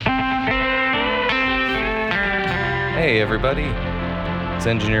Hey everybody, it's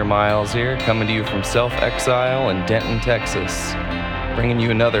Engineer Miles here, coming to you from self-exile in Denton, Texas, bringing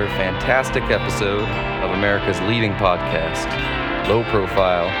you another fantastic episode of America's leading podcast, Low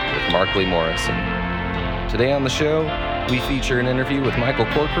Profile with Mark Lee Morrison. Today on the show, we feature an interview with Michael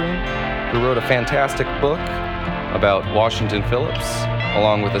Corcoran, who wrote a fantastic book about Washington Phillips,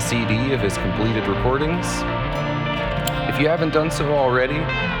 along with a CD of his completed recordings. If you haven't done so already,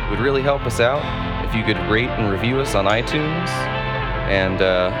 it would really help us out if you could rate and review us on iTunes and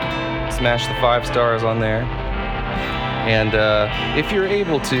smash the 5 stars on there. And if you're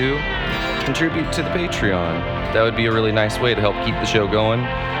able to, contribute to the Patreon. That would be a really nice way to help keep the show going.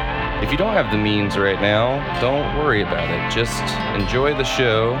 If you don't have the means right now, don't worry about it. Just enjoy the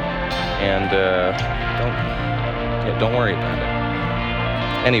show and don't worry about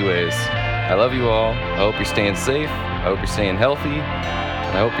it. Anyways, I love you all. I hope you're staying safe. I hope you're staying healthy.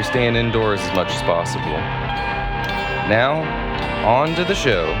 And I hope you're staying indoors as much as possible. Now, on to the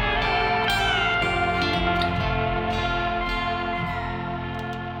show.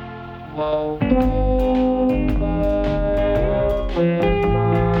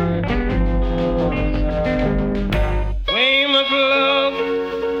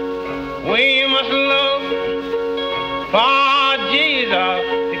 We must love for Jesus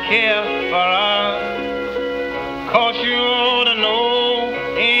to care for us. 'Cause you ought to know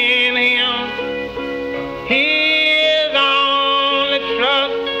in Him He is our only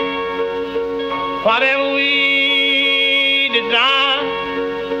trust. Whatever we desire,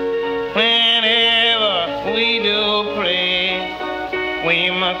 whenever we do pray, we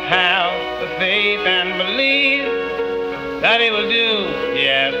must have the faith and believe that He will do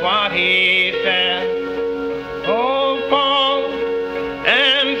just what He said. Oh, Paul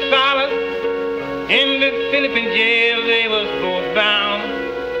and Silas in the Philippian jail, they was both bound.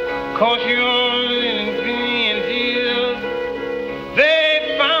 'Cause you're in Jesus,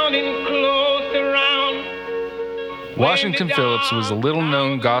 they found Him close around. Washington Phillips was a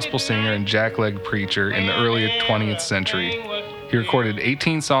little-known gospel singer and jackleg preacher in the early 20th century. He recorded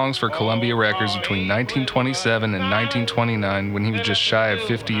 18 songs for Columbia Records between 1927 and 1929 when he was just shy of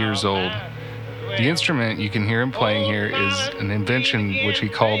 50 years old. The instrument you can hear him playing here is an invention which he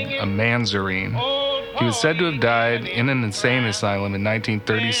called a manzarine. He was said to have died in an insane asylum in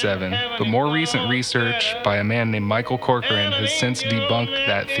 1937, but more recent research by a man named Michael Corcoran has since debunked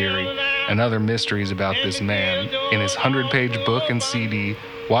that theory and other mysteries about this man in his 100-page book and CD,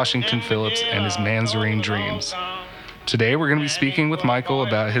 Washington Phillips and His Manzarine Dreams. Today we're going to be speaking with Michael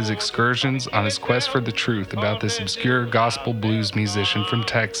about his excursions on his quest for the truth about this obscure gospel blues musician from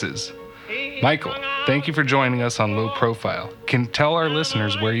Texas. Michael, thank you for joining us on Low Profile. Can you tell our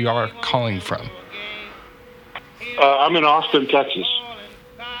listeners where you are calling from? I'm in Austin, Texas.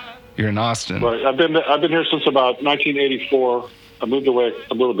 You're in Austin. Right. I've been here since about 1984. I moved away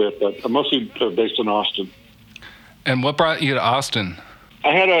a little bit, but I'm mostly based in Austin. And what brought you to Austin?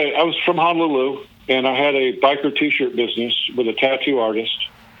 I was from Honolulu, and I had a biker T-shirt business with a tattoo artist,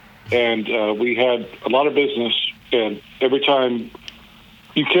 and we had a lot of business. And every time,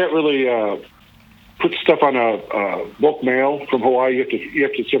 you can't really put stuff on a bulk mail from Hawaii. You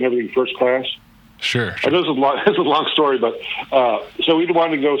have to send everything first class. Sure. This is a long story, but so we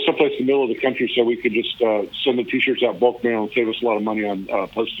wanted to go someplace in the middle of the country so we could just send the T-shirts out bulk mail and save us a lot of money on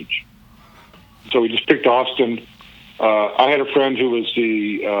postage. So we just picked Austin. I had a friend who was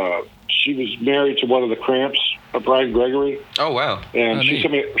she was married to one of the Cramps, Brian Gregory. Oh, wow. And she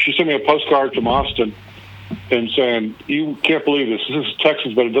sent me a postcard from Austin and saying, "You can't believe this. This is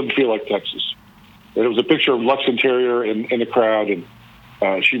Texas, but it doesn't feel like Texas." And it was a picture of Lux Interior in the crowd, and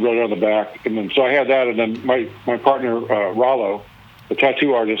she wrote it on the back. And then so I had that, and then my partner, Rollo, the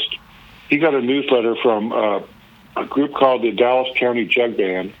tattoo artist, he got a newsletter from a group called the Dallas County Jug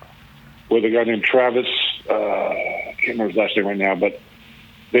Band with a guy named Travis, I can't remember his last name right now, but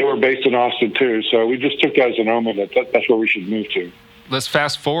they were based in Austin too. So we just took that as an omen that's where we should move to. Let's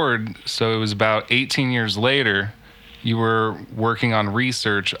fast forward. So it was about 18 years later, you were working on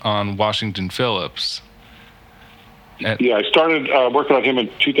research on Washington Phillips. Yeah, I started working on him in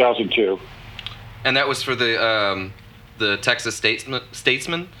 2002. And that was for the Texas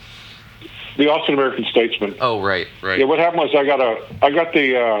Statesman? The Austin American Statesman. Oh, right. Yeah, what happened was I got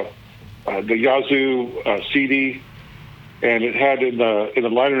the Yazoo CD, and it had in the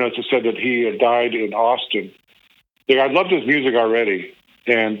liner notes it said that he had died in Austin. I loved his music already,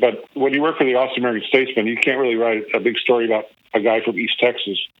 but when you work for the Austin American Statesman, you can't really write a big story about a guy from East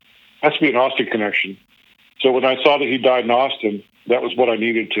Texas. It has to be an Austin connection. So when I saw that he died in Austin, that was what I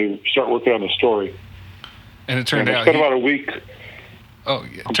needed to start working on the story. And it turned out I spent about a week. Oh,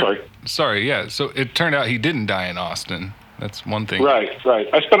 yeah. I'm sorry. Sorry, yeah. So it turned out he didn't die in Austin. That's one thing. Right.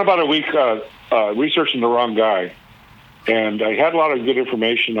 I spent about a week researching the wrong guy, and I had a lot of good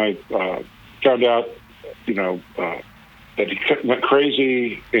information. I found out, that he went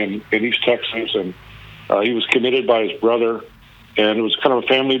crazy in East Texas, and he was committed by his brother, and it was kind of a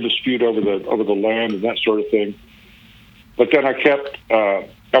family dispute over the land and that sort of thing. But then I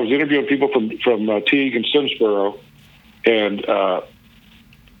was interviewing people from Teague and Simsboro, and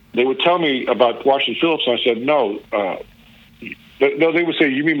they would tell me about Washington Phillips, and I said, no, they would say,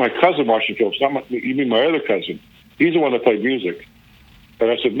 you mean my cousin Washington Phillips, you mean my other cousin. He's the one that played music. And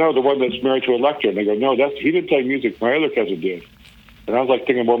I said, no, the one that's married to Electra. And they go, no, he didn't play music. My other cousin did. And I was like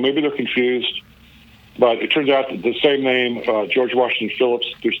thinking, well, maybe they're confused. But it turns out that the same name, George Washington Phillips,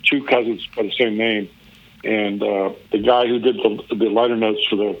 there's two cousins by the same name. And the guy who did the liner notes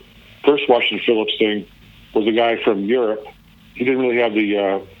for the first Washington Phillips thing was a guy from Europe. He didn't really have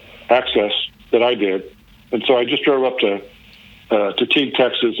the access that I did. And so I just drove up to Teague,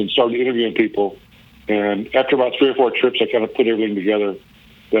 Texas, and started interviewing people. And after about 3 or 4 trips, I kind of put everything together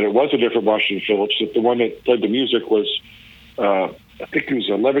that it was a different Washington Phillips. That the one that played the music was, I think he was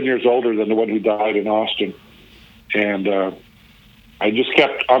 11 years older than the one who died in Austin. And I just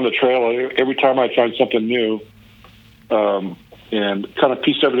kept on the trail every time I'd find something new, and kind of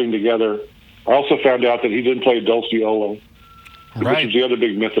pieced everything together. I also found out that he didn't play Dulciolo, which is the other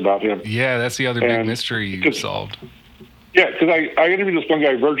big myth about him. Yeah, that's the other big mystery you solved. Yeah, because I interviewed this one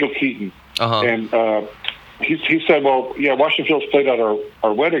guy, Virgil Keaton, and he said, well, yeah, Washington Phillips played at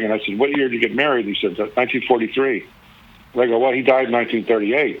our wedding. And I said, what year did you get married? He said, 1943. And I go, well, he died in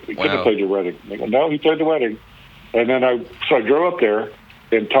 1938. He couldn't have played your wedding. And I go, no, he played the wedding. And then I drove up there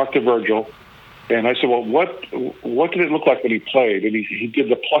and talked to Virgil. And I said, well, what did it look like when he played? And he did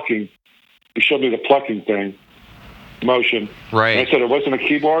the plucking. He showed me the plucking thing, motion. Right. And I said, it wasn't a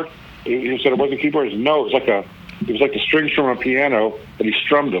keyboard? He said, it wasn't a keyboard? I said, no, it was like the strings from a piano, and he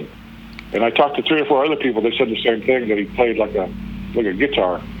strummed them. And I talked to 3 or 4 other people. They said the same thing, that he played like a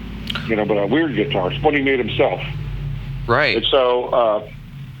guitar, but a weird guitar. It's one he made himself. Right. And so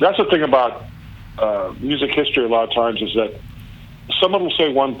that's the thing about music history a lot of times, is that someone will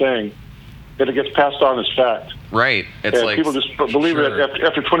say one thing, and it gets passed on as fact. Right. It's and like people just believe it.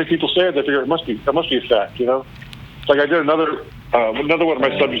 After 20 people say it, they figure it must be a fact. It's like I did another one of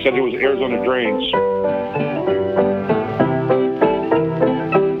my subjects. I did was Arizona Drains.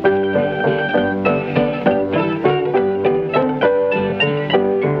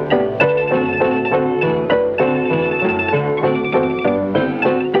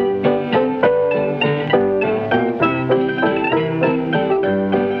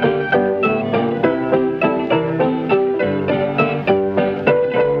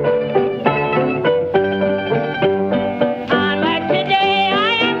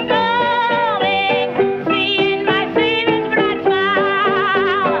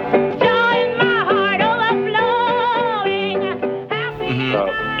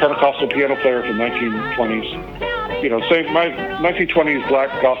 Pentecostal piano player from 1920s. My 1920s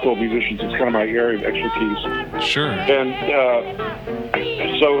black gospel musicians is kind of my area of expertise. Sure. And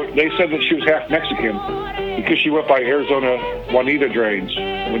so they said that she was half Mexican because she went by Arizona Juanita Drains.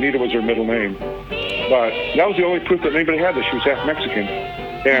 Juanita was her middle name. But that was the only proof that anybody had that she was half Mexican.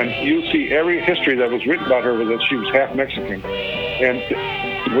 And you'll see every history that was written about her was that she was half Mexican. And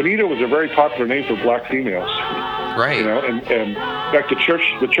Juanita was a very popular name for black females. Right. And in fact, the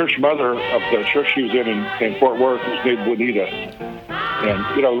church mother of the church she was in Fort Worth was named Juanita.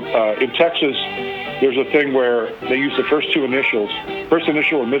 And, in Texas, there's a thing where they use the first initial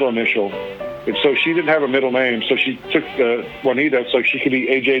and middle initial. And so she didn't have a middle name, so she took Juanita so she could be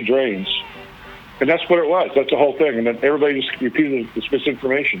A.J. Drains. And that's what it was. That's the whole thing. And then everybody just repeated this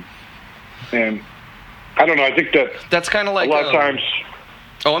misinformation. And I don't know. I think that's kind of like a lot of times.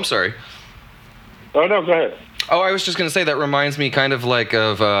 Oh, I'm sorry. Oh, no, go ahead. Oh, I was just going to say that reminds me kind of like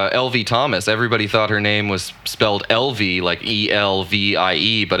of L.V. Thomas. Everybody thought her name was spelled L.V., like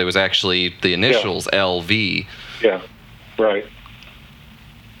E-L-V-I-E, but it was actually the initials L.V. Yeah, right.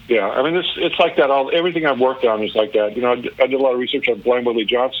 Yeah, I mean, it's like that. Everything I've worked on is like that. I did a lot of research on Blind Willie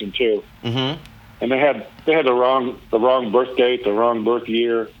Johnson, too. Mm-hmm. And they had the wrong birth date, the wrong birth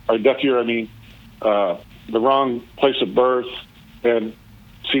year, or death year, the wrong place of birth. And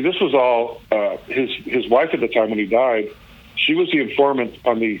see, this was all his wife at the time when he died. She was the informant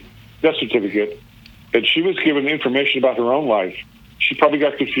on the death certificate, and she was given information about her own life. She probably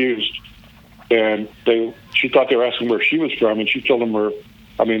got confused, and she thought they were asking where she was from, and she told them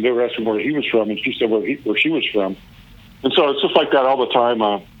they were asking where he was from, and she said where she was from. And so it's just like that all the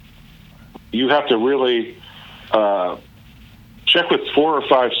time. You have to really check with 4 or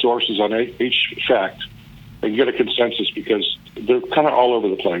 5 sources on each fact and get a consensus, because they're kind of all over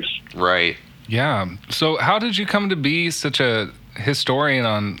the place. Right. Yeah. So how did you come to be such a historian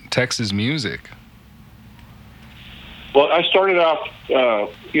on Texas music? Well, I started out,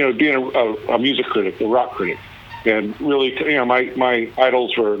 being a music critic, a rock critic. And really, my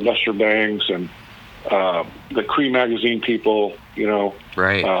idols were Lester Bangs and the Cream magazine people,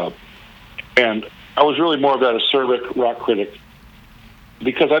 Right. and I was really more of that acerbic rock critic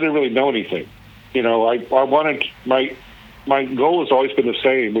because I didn't really know anything. I wanted, my goal has always been the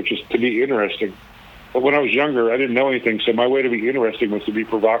same, which is to be interesting. But when I was younger, I didn't know anything, so my way to be interesting was to be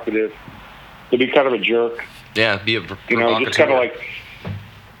provocative, to be kind of a jerk. Yeah, be a provocateur. Just kind of like,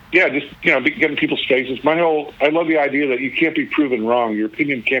 getting people's faces. I love the idea that you can't be proven wrong. Your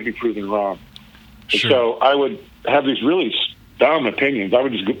opinion can't be proven wrong. Sure. And so I would have these really dumb opinions. I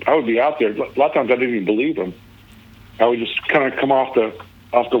would be out there. A lot of times I didn't even believe them. I would just kind of come off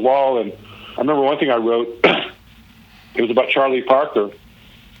the wall. And I remember one thing I wrote. It was about Charlie Parker,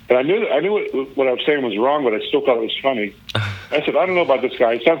 and I knew what I was saying was wrong, but I still thought it was funny. I said, I don't know about this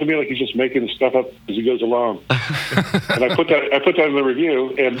guy. It sounds to me like he's just making stuff up as he goes along. And I put that in the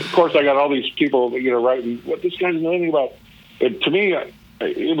review, and of course I got all these people, writing what this guy doesn't know anything about. And to me,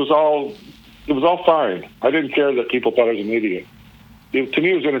 it was all fine. I didn't care that people thought I was an idiot. To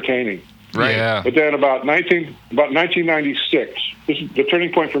me, it was entertaining. Right. Yeah. But then about 1996, the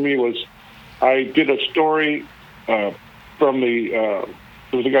turning point for me was I did a story from there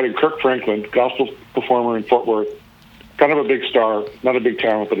was a guy named Kirk Franklin, gospel performer in Fort Worth, kind of a big star, not a big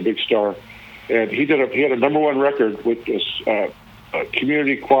talent, but a big star. And he had a #1 record with this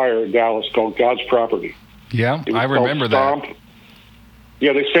community choir in Dallas called God's Property. Yeah, I remember that.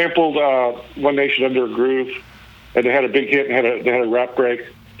 Yeah, they sampled One Nation Under a Groove, and they had a big hit, and they had a rap break.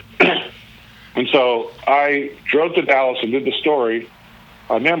 And so I drove to Dallas and did the story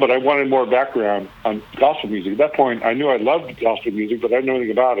on them, but I wanted more background on gospel music. At that point, I knew I loved gospel music, but I didn't know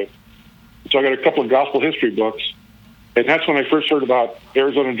anything about it. So I got a couple of gospel history books, and that's when I first heard about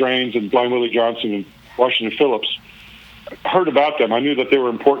Arizona Drains and Blind Willie Johnson and Washington Phillips. I heard about them. I knew that they were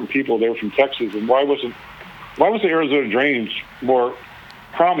important people. They were from Texas, and why wasn't the Arizona Drains more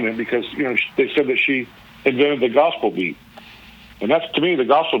prominent? Because they said that she invented the gospel beat, and that's, to me, the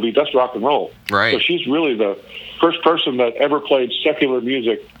gospel beat. That's rock and roll. Right. So she's really the first person that ever played secular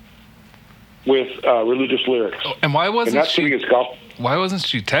music with religious lyrics. And why And wasn't that's to me she? is gospel. Why wasn't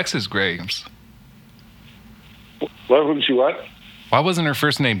she Texas Grapes? Why wasn't she what? Why wasn't her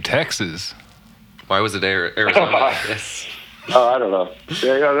first name Texas? Why was it Arizona? Yes. I don't know.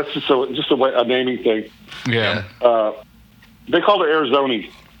 Yeah, that's just a naming thing. Yeah. They called her Arizona.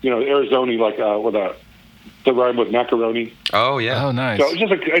 Arizona, like with the rhyme with macaroni. Oh yeah. Oh, nice. So it's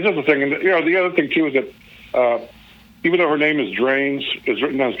just a thing. And the other thing too is that even though her name is Drains, is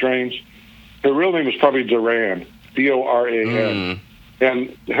written as Drains, her real name is probably Duran, Doran.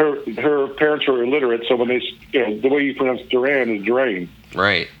 And her parents were illiterate, so when they, the way you pronounce Duran is Durain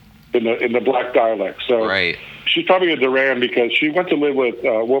Right. in the black dialect. So Right. she's probably a Duran because she went to live with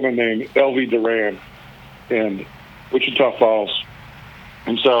a woman named Elvie Duran in Wichita Falls.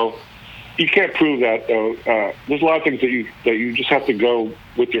 And so you can't prove that, though. There's a lot of things that you just have to go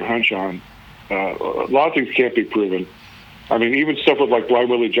with your hunch on. A lot of things can't be proven. I mean, even stuff with like Blind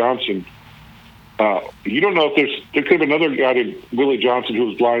Willie Johnson. You don't know if there could have been another guy named Willie Johnson who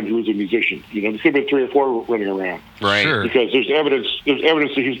was blind who was a musician. There could have been 3 or 4 running around. Right. Sure. Because there's evidence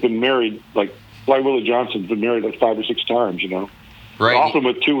that he's been married, like Blind Willie Johnson's been married like 5 or 6 times, Right. Often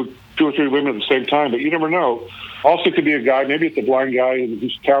with two or three women at the same time, but you never know. Also could be a guy, maybe it's a blind guy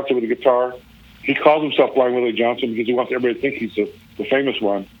who's talented with a guitar. He calls himself Blind Willie Johnson because he wants everybody to think he's the famous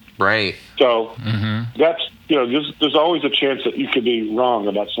one. Right. So that's, there's always a chance that you could be wrong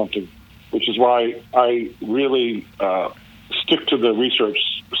about something, which is why I really stick to the research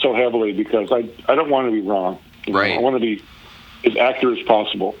so heavily, because I don't want to be wrong. Right. I want to be as accurate as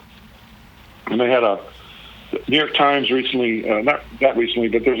possible. And they had a New York Times recently, not that recently,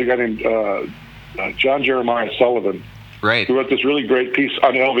 but there's a guy named John Jeremiah Sullivan Right. who wrote this really great piece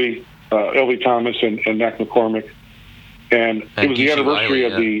on Elvie Thomas and Mac McCormick. And it was the Geeshie anniversary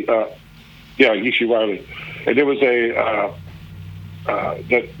Wiley, of Geeshie Wiley. And it was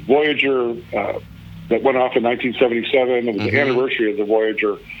that Voyager that went off in 1977. It was the anniversary of the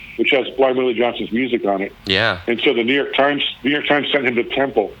Voyager, which has Blind Willie Johnson's music on it. Yeah. And so the New York Times sent him to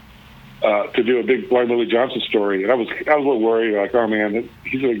Temple to do a big Blind Willie Johnson story. And I was a little worried, like, oh man,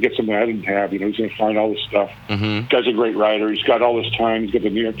 he's going to get something I didn't have. He's going to find all this stuff. This guy's a great writer. He's got all this time. He's got the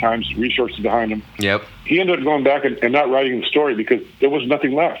New York Times resources behind him. Yep. He ended up going back and not writing the story because there was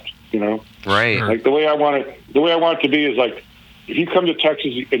nothing left. Right. Like the way I want it to be is like, if you come to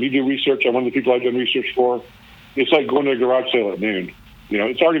Texas and you do research on one of the people I've done research for, it's like going to a garage sale at noon.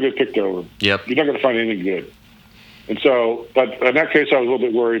 It's already been picked over. Yep. You're not going to find anything good. And so, but in that case, I was a little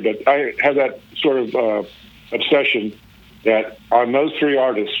bit worried. But I had that sort of obsession that on those three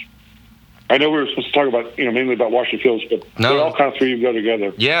artists, I know we were supposed to talk about, mainly about Washington Phillips, but they all kind of three go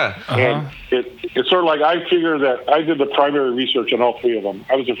together. Yeah. And it's sort of like I figure that I did the primary research on all three of them.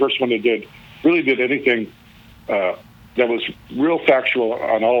 I was the first one that really did anything that was real factual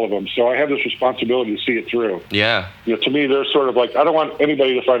on all of them. So I have this responsibility to see it through. Yeah. To me, they're sort of like, I don't want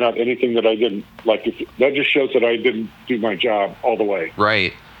anybody to find out anything that I didn't. Like, that just shows that I didn't do my job all the way.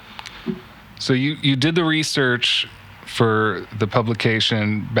 Right. So you did the research for the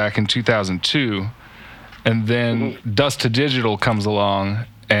publication back in 2002, and then Dust to Digital comes along,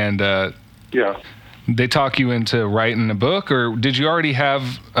 and they talk you into writing a book, or did you already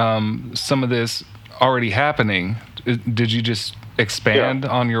have some of this already happening? Did you just expand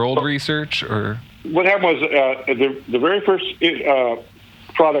on your old research, or? What happened was the very first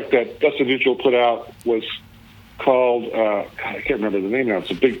product that Dust to Digital put out was called I can't remember the name now.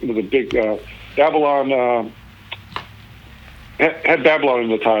 It was a big Babylon. Had Babylon in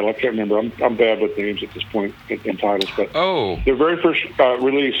the title. I can't remember. I'm bad with names at this point in titles. But their very first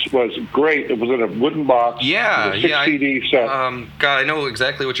release was great. It was in a wooden box. Yeah, it was a 6 CD set. God, I know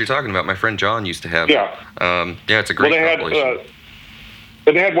exactly what you're talking about. My friend John used to have it. Yeah, it's a great compilation.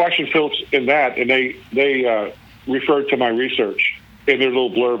 They had Washington Phillips in that, and they referred to my research in their little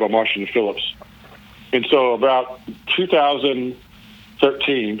blurb on Washington Phillips. And so about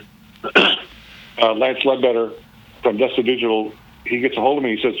 2013, Lance Ledbetter from Dust to Digital, he gets a hold of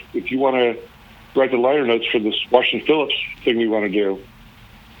me. He says, if you want to write the liner notes for this Washington Phillips thing we want to do,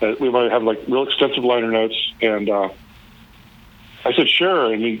 we want to have like real extensive liner notes. And I said,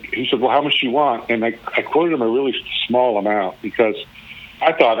 sure. And he said, well, how much do you want? And I quoted him a really small amount because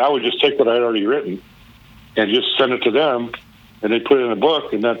I thought I would just take what I had already written and just send it to them, and they put it in a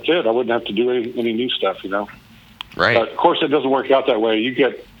book, and that's it. I wouldn't have to do any new stuff, Right. But of course, it doesn't work out that way. You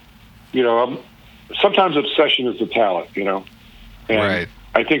get, sometimes obsession is the talent, And right.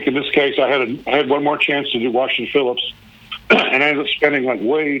 I think in this case, I had one more chance to do Washington Phillips, and I ended up spending like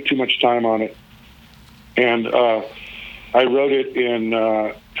way too much time on it. And I wrote it in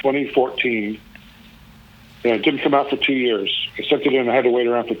 2014, and it didn't come out for 2 years. I sent it in. I had to wait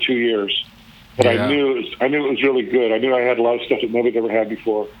around for 2 years, but I knew it was really good. I knew I had a lot of stuff that nobody's ever had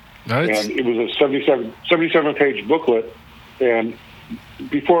before, and it was a 77-page booklet, and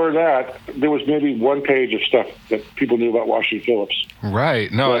before that, there was maybe one page of stuff that people knew about Washington Phillips. Right.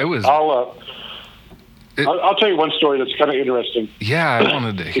 No, but it was. I'll tell you one story that's kind of interesting. Yeah, I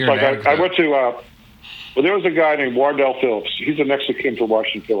wanted to hear that. I went to, there was a guy named Wardell Phillips. He's the next of kin for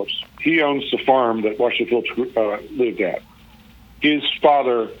Washington Phillips. He owns the farm that Washington Phillips lived at. His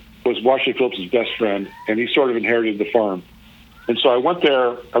father was Washington Phillips' best friend, and he sort of inherited the farm. And so I went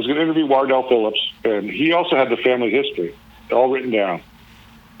there. I was going to interview Wardell Phillips, and he also had the family history all written down.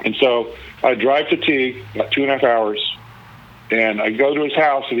 And so I drive to Teague, about 2.5 hours, and I go to his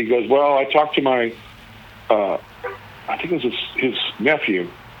house, and he goes, well, I talked to my, I think it was his nephew,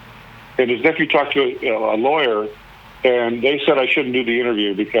 and his nephew talked to a lawyer, and they said I shouldn't do the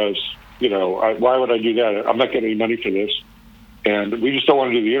interview because, why would I do that? I'm not getting any money for this, and we just don't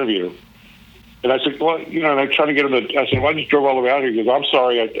want to do the interview. And I said, well, and I'm trying to get him I said, well, I just drove all the way out here. He goes, I'm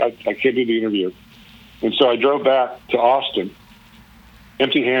sorry, I can't do the interview. And so I drove back to Austin,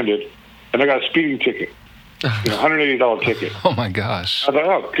 empty-handed, and I got a speeding ticket, $180 ticket. Oh my gosh! I thought,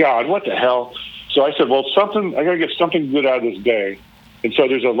 oh God, what the hell? So I said, well, I got to get something good out of this day. And so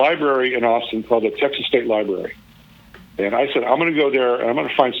there's a library in Austin called the Texas State Library, and I said, I'm going to go there and I'm going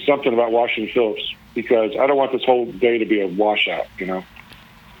to find something about Washington Phillips because I don't want this whole day to be a washout, And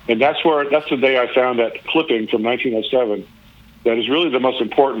that's the day I found that clipping from 1907. That is really the most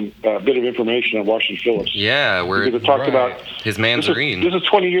important bit of information on Washington Phillips. Yeah, where it talked about his Manzarine. This is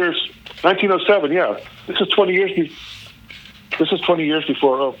 20 years, 1907. Yeah, this is 20 years. This is 20 years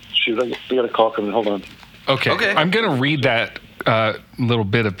before. Oh shoot, I got a call coming. Hold on. Okay. I'm gonna read that little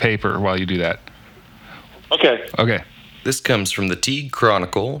bit of paper while you do that. Okay. This comes from the Teague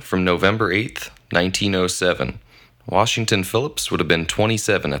Chronicle from November 8th, 1907. Washington Phillips would have been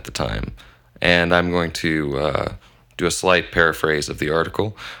 27 at the time, and I'm going to do a slight paraphrase of the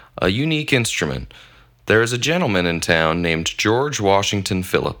article. A unique instrument. There is a gentleman in town named George Washington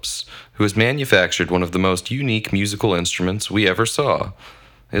Phillips, who has manufactured one of the most unique musical instruments we ever saw.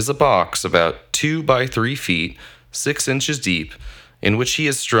 It is a box about 2 by 3 feet, 6 inches deep, in which he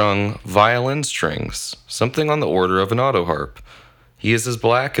has strung violin strings, something on the order of an autoharp. He is as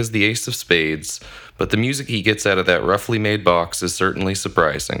black as the ace of spades, but the music he gets out of that roughly made box is certainly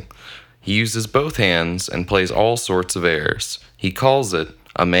surprising. He uses both hands and plays all sorts of airs. He calls it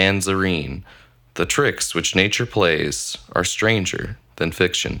a manzarine. The tricks which nature plays are stranger than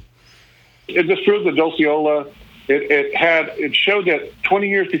fiction. It just proves that Dolceola, it showed that 20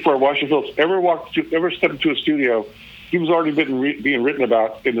 years before Washington Phillips ever stepped into a studio, he was already being written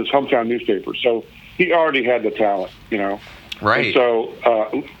about in his hometown newspaper. So he already had the talent, you know. Right. And so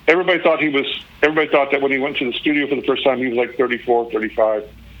everybody thought that when he went to the studio for the first time, he was like 34, 35.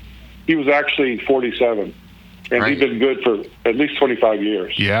 He was actually 47, and he'd been good for at least 25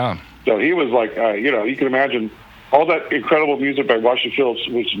 years. Yeah. So he was like, you can imagine all that incredible music by Washington Phillips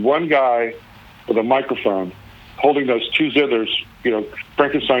was one guy with a microphone holding those two zithers,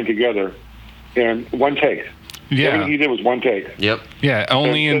 Frankenstein together, in one take. Yeah. Everything he did was one take. Yep. Yeah,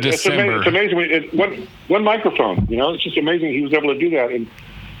 only in December. It's amazing. One microphone, it's just amazing he was able to do that. And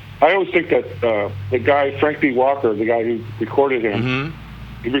I always think that the guy, Frank B. Walker, the guy who recorded him,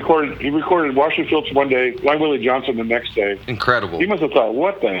 he recorded Washington Phillips one day, Blind Willie Johnson the next day. Incredible. He must have thought,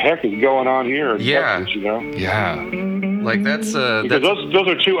 what the heck is going on here in Texas, Yeah. Like that's because those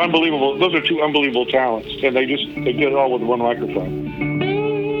are two unbelievable talents, and they did it all with one microphone.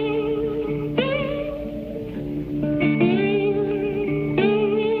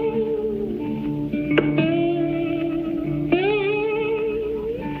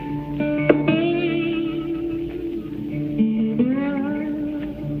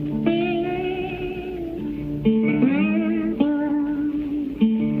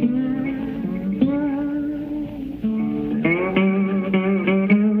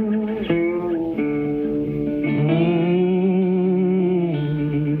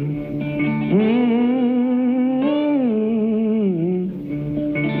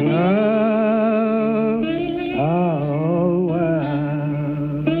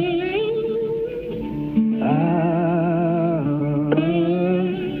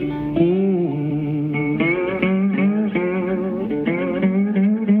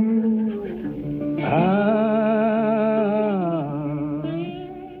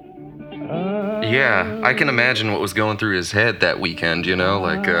 I can imagine what was going through his head that weekend, boy.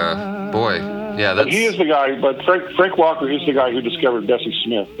 Yeah, that's... He is the guy, but Frank Walker is the guy who discovered Bessie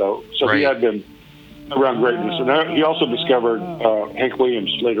Smith, though. So he had been around greatness. And he also discovered Hank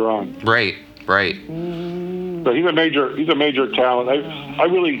Williams later on. Right. So he's a major talent. I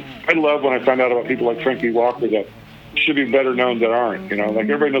love when I find out about people like Frankie Walker that should be better known that aren't. Like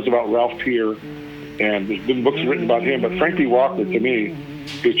everybody knows about Ralph Peer, and there's been books written about him, but Frankie Walker, to me,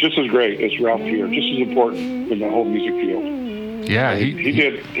 is just as great as Ralph Peer, just as important in the whole music field. Yeah,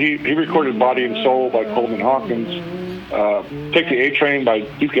 he recorded Body and Soul by Coleman Hawkins, Take the A Train by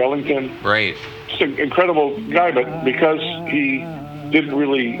Duke Ellington. Right. Just an incredible guy, but because he didn't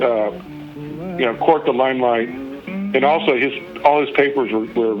really, court the limelight, and also all his papers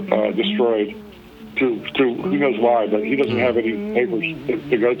were destroyed through who knows why, but he doesn't have any papers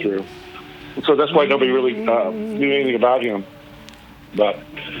to go through. So that's why nobody really knew anything about him. But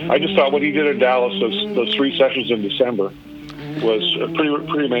I just thought what he did in Dallas, those 3 sessions in December, was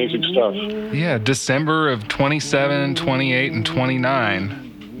pretty amazing stuff. Yeah, December of 27, 28, and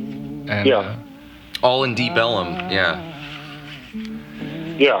 29. And, all in Deep Ellum, yeah.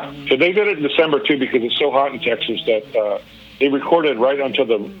 Yeah, and they did it in December too because it's so hot in Texas that they recorded right into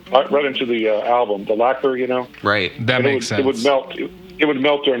the album, the lacquer, Right. That makes sense. It would melt. It would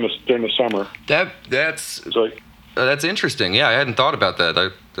melt during the summer. That's interesting. Yeah, I hadn't thought about that.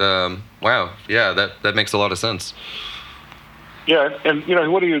 Wow. Yeah, that makes a lot of sense. Yeah, and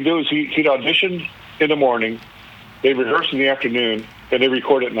what he would do is he'd audition in the morning, they'd rehearse in the afternoon, and they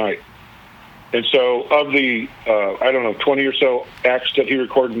record at night. And so of the 20 or so acts that he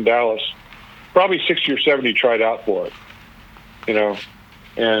recorded in Dallas, probably 60 or 70 tried out for it.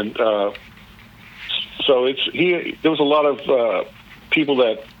 And so there was a lot of people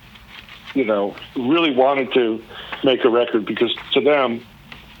that really wanted to make a record because to them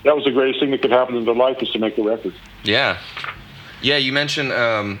that was the greatest thing that could happen in their life is to make a record. Yeah, you mentioned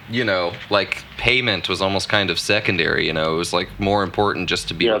like payment was almost kind of secondary. It was like more important just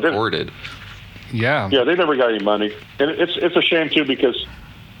to be recorded. Yeah, they never got any money, and it's a shame too because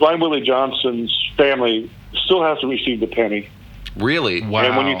Blind Willie Johnson's family still hasn't received a penny. Really? Wow.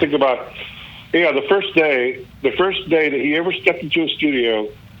 And when you think about the first day that he ever stepped into a studio,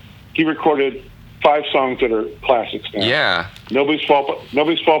 he recorded 5 songs that are classics now. Yeah. Nobody's Fault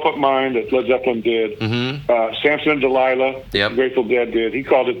But Mine that Led Zeppelin did. Mm-hmm. Samson and Delilah, Grateful Dead did. He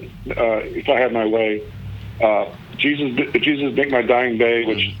called it If I Had My Way. Jesus Make My Dying Day,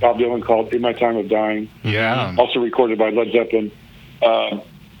 which Bob Dylan called In My Time of Dying. Yeah. Also recorded by Led Zeppelin. Dark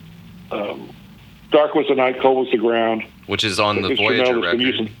Was the Night, Cold Was the Ground. Which is on the Instrumental Voyager that's been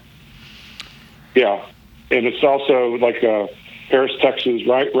record. used yeah. And it's also like Paris, Texas.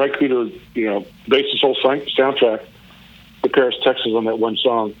 Ry Cooder, based his whole soundtrack to Paris, Texas on that one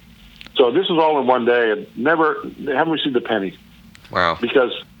song. So this is all in one day, and they haven't received a penny. Wow.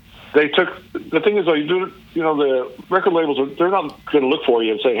 Because they took, the thing is, though, the record labels, they're not going to look for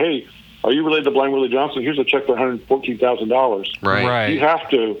you and say, hey, are you related to Blind Willie Johnson? Here's a check for $114,000. Right. You have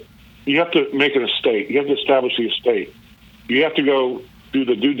to make an estate. You have to establish the estate. You have to go do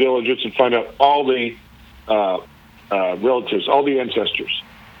the due diligence and find out all the relatives, all the ancestors.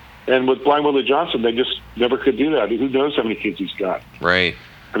 And with Blind Willie Johnson, they just never could do that. Who knows how many kids he's got? Right.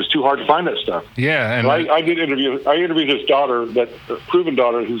 It was too hard to find that stuff. Yeah, and I interviewed his daughter, that proven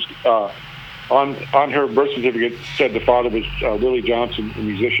daughter, who's on her birth certificate said the father was Willie Johnson, a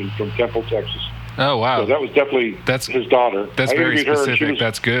musician from Temple, Texas. oh wow, So that was definitely his daughter. that's I very interviewed her, and specific.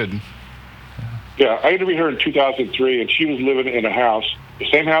 That's good. Yeah, I interviewed her in 2003, and she was living in a house, the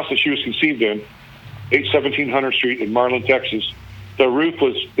same house that she was conceived in, 817 Hunter Street in Marlin, Texas. The roof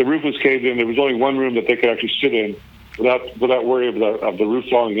was caved in. There was only one room that they could actually sit in without worry of the roof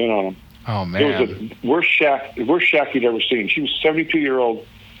falling in on them. Oh man, It was the worst shack you'd ever seen. She was a 72-year-old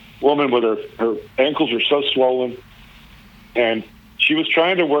woman with her ankles were so swollen, and she was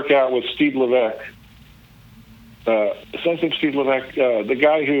trying to work out with Steve Levesque. Is that him, Steve Levesque? The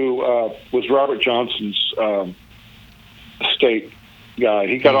guy who was Robert Johnson's estate guy.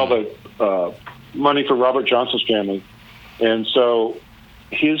 He got all the money for Robert Johnson's family, and so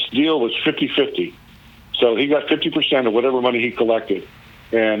his deal was 50-50. So he got 50% of whatever money he collected,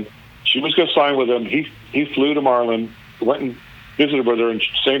 and she was going to sign with him. He flew to Marlin, went and visited with her, and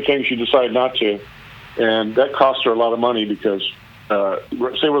same thing, she decided not to, and that cost her a lot of money because,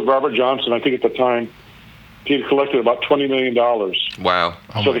 say with Robert Johnson, I think at the time he had collected about $20 million. Wow.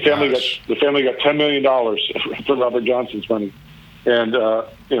 Oh So my the family gosh. got $10 million for Robert Johnson's money, and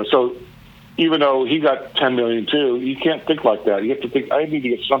so even though he got $10 million too, you can't think like that. You have to think, I need to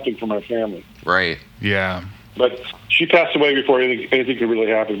get something for my family. Right. Yeah. But she passed away before anything could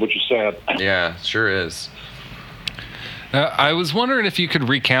really happen, which is sad. Yeah, sure is. I was wondering if you could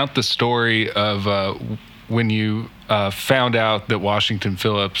recount the story of when you found out that Washington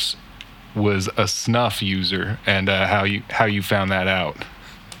Phillips was a snuff user, and how you found that out.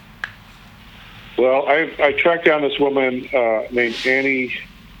 Well, I tracked down this woman named Annie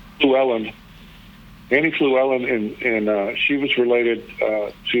Fluellen. Annie Fluellen, and she was related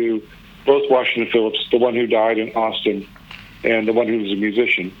to both Washington Phillips, the one who died in Austin, and the one who was a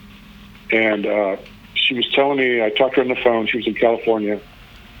musician. And she was telling me, I talked to her on the phone, she was in California,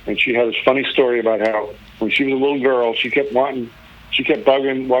 and she had this funny story about how when she was a little girl, she kept bugging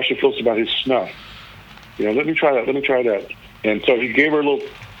Washington Phillips about his snuff. Let me try that. And so he gave her a little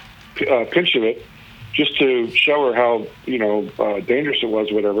pinch of it just to show her how, dangerous it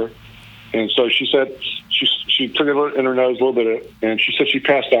was, whatever. And so she said she took it in her nose a little bit, and she said she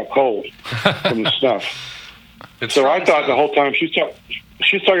passed out cold from the snuff. So I thought the whole time she's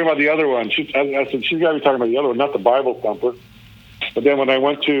talking about the other one. I said she's got to be talking about the other one, not the Bible thumper. But then when I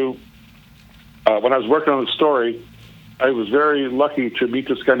went to when I was working on the story, I was very lucky to meet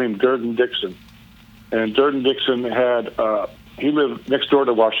this guy named Durden Dixon. And Durden Dixon he lived next door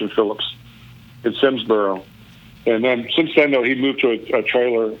to Washington Phillips in Simsboro. And then since then, though, he moved to a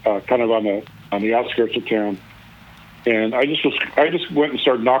trailer kind of on the outskirts of town. And I just went and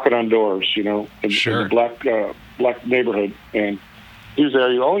started knocking on doors, in the black neighborhood. And he was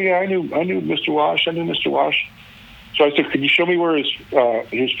there. Oh yeah, I knew Mr. Wash. I knew Mr. Wash. So I said, "Can you show me where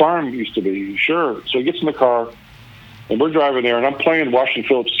his farm used to be?" Sure. So he gets in the car, and we're driving there, and I'm playing Washington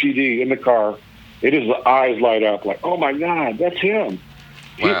Phillips CD in the car. It is the eyes light up like, "Oh my God, that's him."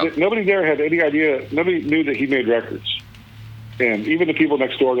 Wow. Nobody there had any idea. Nobody knew that he made records, and even the people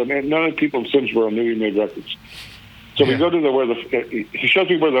next door, none of the people in Simsboro knew he made records. So we go to he shows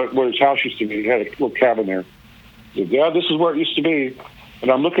me where his house used to be. He had a little cabin there. He said, "Yeah, this is where it used to be."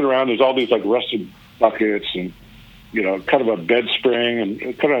 And I'm looking around. There's all these like rusted buckets and kind of a bed spring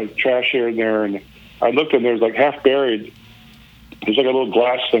and kind of trash here and there. And I looked and there's like half buried. There's like a little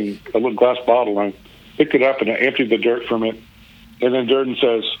glass thing, a little glass bottle. And I picked it up and I emptied the dirt from it. And then Durden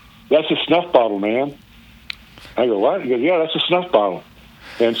says, "That's a snuff bottle, man." I go, "What?" He goes, "Yeah, that's a snuff bottle."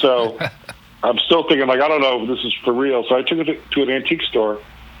 And so I'm still thinking, like, I don't know if this is for real. So I took it to an antique store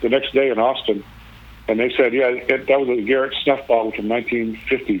the next day in Austin. And they said, yeah, that was a Garrett snuff bottle from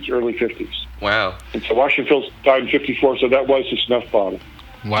 1950s, early 50s. Wow. And so Washington Phillips died in 54, so that was the snuff bottle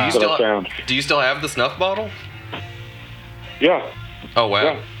Wow. that I found. Do you still have the snuff bottle? Yeah. Oh,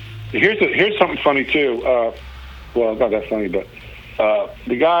 wow. Yeah. Here's something funny, too. Well, not that funny, but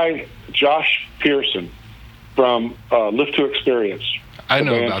the guy Josh Pearson from Live to Experience. I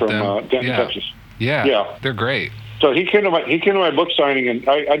know band about from them. Denton, Texas. Yeah, they're great. So he came to my book signing, and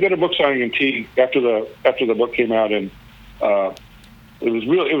I did a book signing in T after the book came out, and it was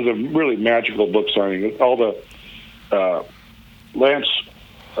a really magical book signing. All the Lance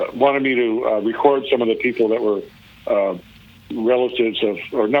wanted me to record some of the people that were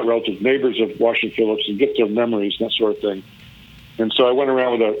neighbors of Washington Phillips, and get their memories and that sort of thing. And so I went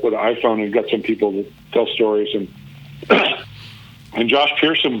around with an iPhone and got some people to tell stories, and Josh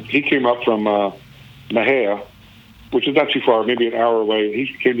Pearson, he came up from Mahia, which is not too far, maybe an hour away.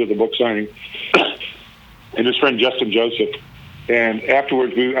 He came to the book signing, and his friend Justin Joseph. And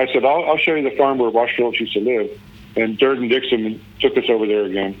afterwards, I said, I'll show you the farm where Wash Phillips used to live. And Durden Dixon took us over there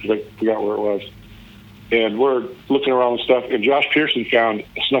again, because I forgot where it was. And we're looking around and stuff, and Josh Pearson found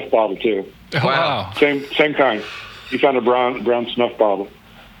a snuff bottle, too. Wow. Same kind. He found a brown snuff bottle.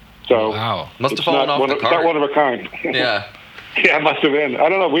 So wow. Must have fallen off the cart. Not one of a kind. Yeah. Yeah, it must have been. I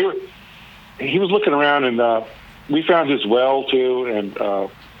don't know. He was looking around, and we found his well too. And I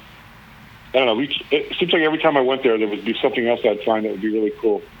don't know. It seems like every time I went there would be something else I'd find that would be really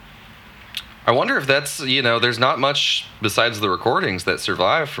cool. I wonder if that's, there's not much besides the recordings that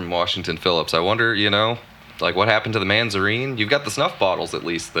survive from Washington Phillips. I wonder, like what happened to the Manzarine? You've got the snuff bottles at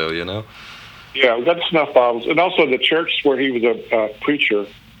least, though, Yeah, we got the snuff bottles, and also the church where he was a preacher.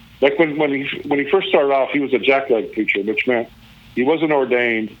 Like when he first started off, he was a jackleg preacher, which meant he wasn't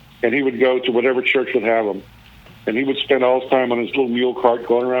ordained, and he would go to whatever church would have him. And he would spend all his time on his little mule cart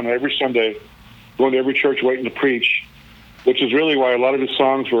going around every Sunday, going to every church waiting to preach, which is really why a lot of his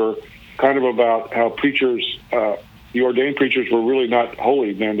songs were kind of about how preachers, the ordained preachers, were really not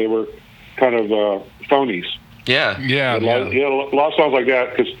holy, man. They were kind of phonies. Yeah. He had a lot of songs like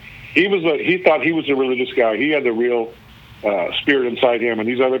that, because he thought he was a religious guy. He had the real spirit inside him, and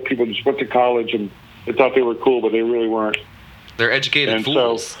these other people just went to college and they thought they were cool, but they really weren't. They're educated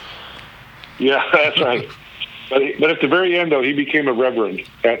fools. So, yeah, that's right. But at the very end, though, he became a reverend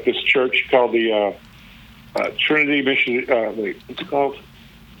at this church called the Trinity Mission. What's it called?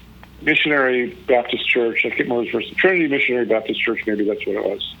 Missionary Baptist Church. I can't remember his first. Trinity Missionary Baptist Church. Maybe that's what it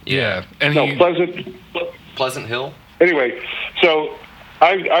was. Yeah. And Pleasant Hill. Anyway, so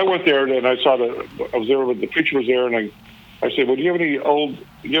I went there and I saw I was there with the preacher was there, and I said, "Well, do you have any old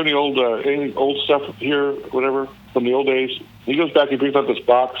stuff here, whatever from the old days?" And he goes back and brings out this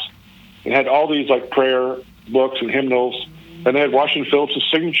box. It had all these like prayer books and hymnals, and they had Washington Phillips'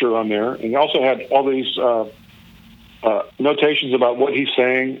 signature on there, and he also had all these notations about what he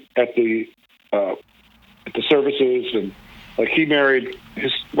sang at the services, and like he married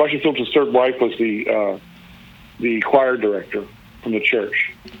Washington Phillips' third wife was the choir director from the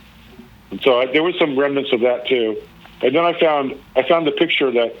church, and so there was some remnants of that too. And then I found the picture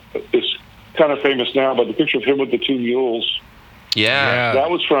that is kind of famous now, but the picture of him with the two mules. Yeah.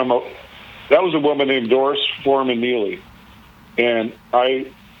 That was a woman named Doris Foreman Neely, and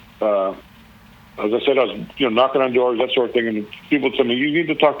as I said, I was knocking on doors, that sort of thing, and people would tell me, "You need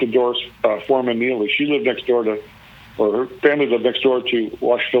to talk to Doris Foreman Neely. She lived next door her family lived next door to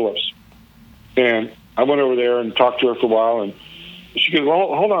Wash Phillips." And I went over there and talked to her for a while, and she goes,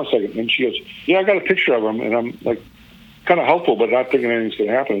 "Well, hold on a second." And she goes, "Yeah, I got a picture of him," and I'm like, kind of hopeful, but not thinking anything's going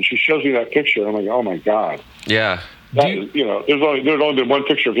to happen. And she shows me that picture, and I'm like, "Oh my God!" Yeah. There's only been one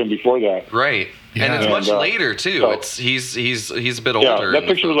picture of him before that. Right. Yeah. And it's much later too. So, he's a bit older. Yeah, that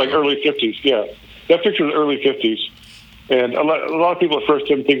picture was like early 50s. Yeah, that picture was early 50s, and a lot of people at first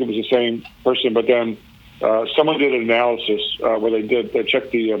didn't think it was the same person, but then someone did an analysis where they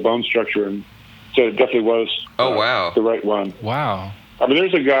checked the bone structure and said it definitely was. The right one. Wow. I mean,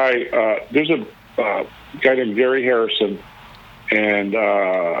 there's a guy named Gary Harrison and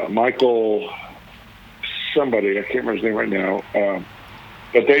Michael somebody, I can't remember his name right now,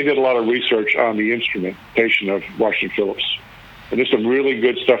 but they did a lot of research on the instrumentation of Washington Phillips. And there's some really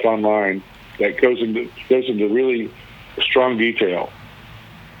good stuff online that goes into really strong detail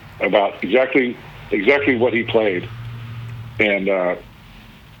about exactly what he played. And I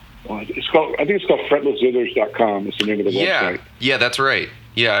think it's called fretlesshithers.com is the name of the website. Yeah, that's right.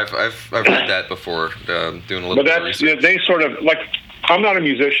 Yeah, I've heard that before. Doing a little bit of research. They sort of like. I'm not a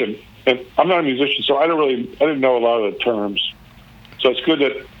musician, so I didn't know a lot of the terms. So it's good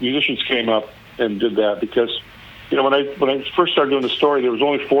that musicians came up and did that, because when I first started doing the story, there was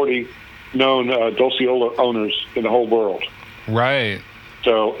only 40 known Dulciola owners in the whole world. Right.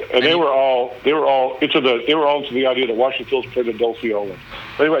 So they were all into the idea that Washington Phillips played the Dulciola.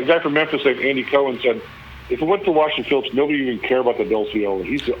 Anyway, a guy from Memphis named Andy Cohen said, if it went for Washington Phillips, nobody even care about the Dulciola.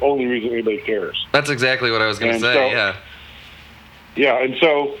 He's the only reason anybody cares. That's exactly what I was going to say. Yeah, and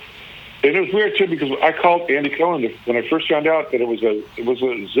it was weird too because I called Andy Cohen when I first found out that it was a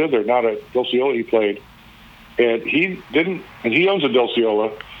zither, not a Dulciola he played, and he owns a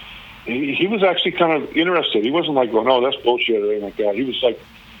Dulciola. He was actually kind of interested. He wasn't like going, "Oh, that's bullshit" or anything like that. He was like,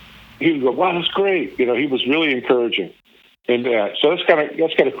 he would go, "Wow, that's great." You know, he was really encouraging, and so that's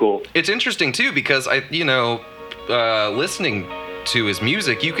kind of cool. It's interesting too because listening to his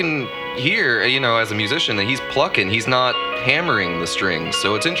music, you can hear, as a musician, that he's plucking. He's not hammering the strings.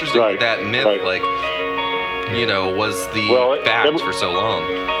 So it's interesting that myth, was the fact for so long.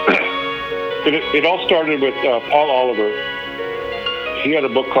 It all started with Paul Oliver. He had a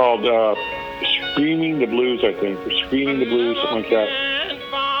book called Screaming the Blues, I think, or Screening the Blues, something like that.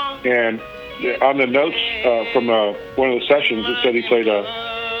 And on the notes from one of the sessions, it said he played a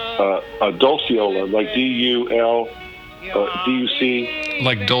Dulciola, like D-U-L-D-U-C.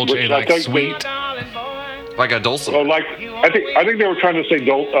 Like Dolce, like sweet. Like a dulcimer. Oh, I think they were trying to say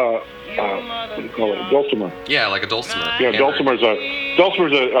what do you call it? Dulcimer. Yeah, like a dulcimer. Yeah, dulcimer's a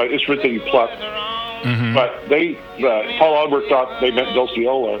instrument that you pluck. Mm-hmm. But Paul Albert thought they meant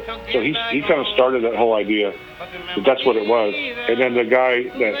Dulciola, so he kind of started that whole idea that that's what it was. And then the guy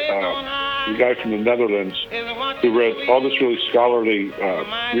from the Netherlands who read all this really scholarly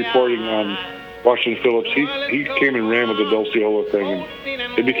reporting on Washington Phillips, he came and ran with the Dulciola thing,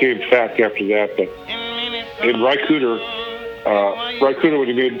 and it became fact after that. But in Ry Cooder, when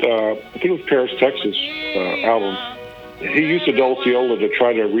he made I think it was Paris, Texas album, he used the Dulciola to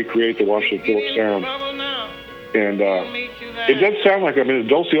try to recreate the Washington Phillips sound. And it does sound like, the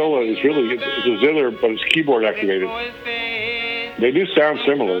Dulciola is really, it's a zither, but it's keyboard activated. They do sound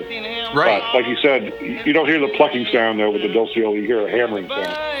similar. Right. But like you said, you don't hear the plucking sound, though, with the Dulciola. You hear a hammering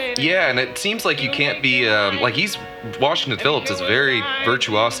sound. Yeah, and it seems like you can't be, Washington Phillips is very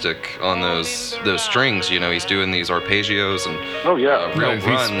virtuosic on those strings. He's doing these arpeggios and real He runs.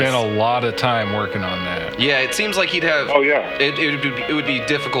 spent a lot of time working on that. Yeah, it seems like he'd have. Oh yeah. It would be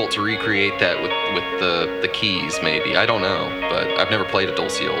difficult to recreate that with the keys, maybe. I don't know, but I've never played a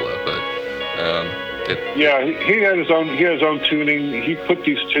Dulciola, but. He had his own tuning. He put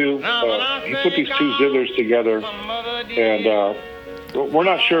these two zithers together, and we're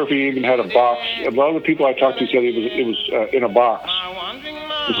not sure if he even had a box. A lot of the people I talked to said it was in a box.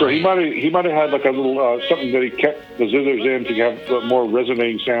 And so he might have had like a little something that he kept the zithers in to have a more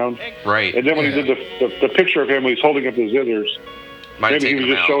resonating sound. Right. And then when he did the picture of him when he's holding up the zithers, maybe he was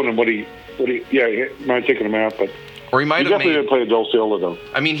just showing him what he might have taken them out, but. Or he might have definitely didn't play a Dulciola, though.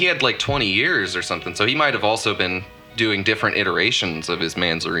 He had like 20 years or something, so he might have also been doing different iterations of his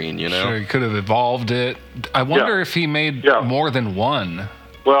manzarine, Sure, he could have evolved it. I wonder if he made more than one.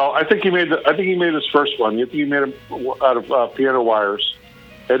 Well, I think he made his first one. I think he made them out of piano wires,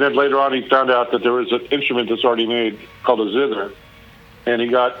 and then later on he found out that there was an instrument that's already made called a zither, and he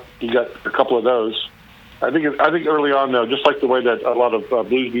got a couple of those. I think early on, though, just like the way that a lot of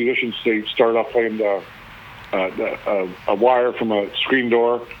blues musicians, they started off playing a wire from a screen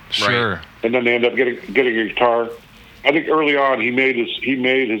door, sure, and then they end up getting a guitar. I think early on he made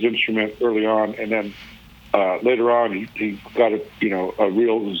his instrument early on, and then later on he got a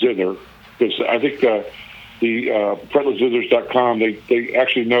real zither, because I think the fretlesszithers.com they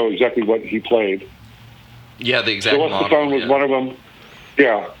actually know exactly what he played. Yeah, the exact. Celeste Stone was one of them.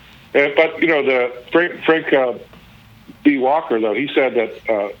 Yeah, but the Frank B. Walker, though, he said that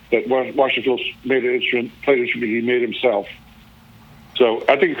Washington Phillips played an instrument he made himself. So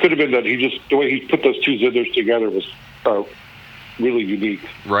I think it could have been that the way he put those two zithers together was really unique.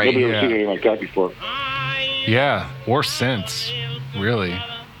 Right. Nobody ever seen anything like that before. Yeah, or since, really.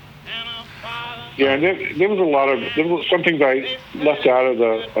 Yeah, and there was some things I left out of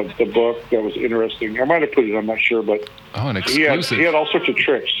the book that was interesting. I might have put it, I'm not sure, but an exclusive. He had all sorts of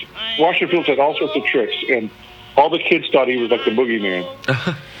tricks. Washington Phillips had all sorts of tricks, and all the kids thought he was like the boogeyman.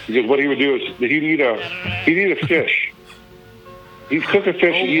 Because what he would do is he'd eat a fish. He'd cook a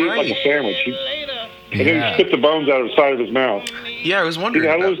fish and eat it like a sandwich. And then he'd spit the bones out of the side of his mouth. Yeah, I was wondering He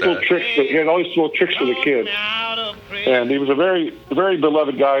had all about these little tricks. He had all these little tricks for the kids. And he was a very, very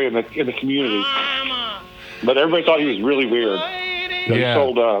beloved guy in the community. But everybody thought he was really weird. He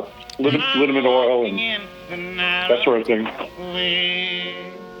sold liniment oil and that sort of thing.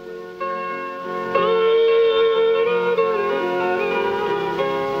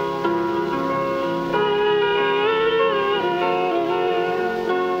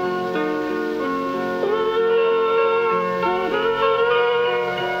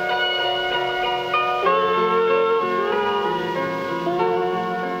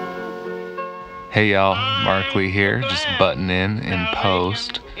 Hey y'all, Mark Lee here, just butting in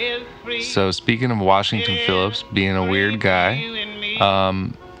post. So speaking of Washington Phillips being a weird guy,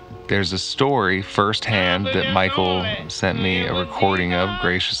 There's a story firsthand that Michael sent me a recording of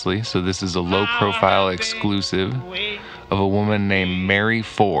graciously. So this is a low-profile exclusive of a woman named Mary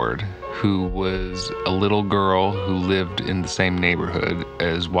Ford, who was a little girl who lived in the same neighborhood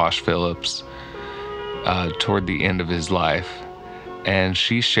as Wash Phillips toward the end of his life. And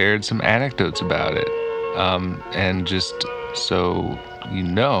she shared some anecdotes about it. And just so you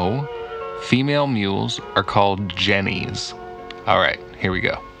know, female mules are called jennies. All right, here we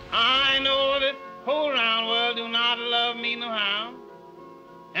go. I know this whole round world do not love me no how,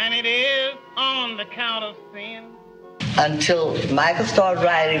 and it is on the count of sin. Until Michael started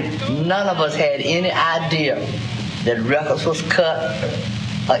writing, none of us had any idea that records was cut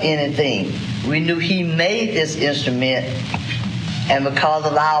or anything. We knew he made this instrument, and because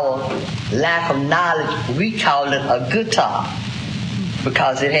of our lack of knowledge, we called it a guitar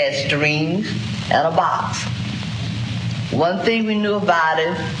because it had strings and a box. One thing we knew about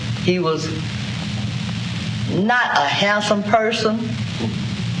him, he was not a handsome person,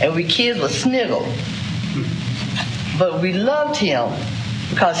 and we kids would sniggle. But we loved him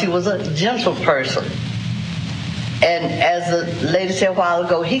because he was a gentle person. And as the lady said a while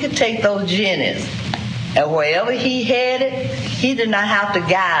ago, he could take those jennies, and wherever he headed, he did not have to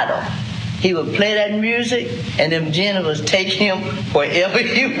guide them. He would play that music, and them jennies would take him wherever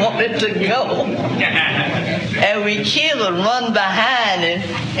he wanted to go. And we kids would run behind him,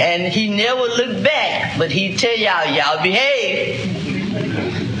 and he never looked back, but he'd tell y'all behave.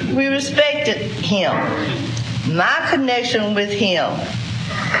 We respected him. My connection with him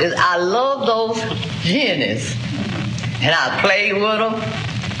is I love those jennies, and I played with him.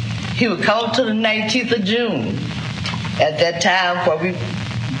 He would come to the 19th of June. At that time where we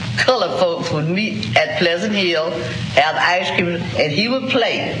colored folks would meet at Pleasant Hill, have ice cream, and he would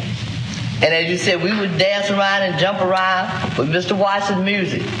play. And as you said, we would dance around and jump around with Mr. Watson's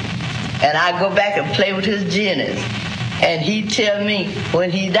music. And I'd go back and play with his jennies. And he'd tell me when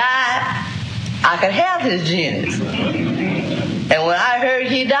he died, I could have his jennies. And when I heard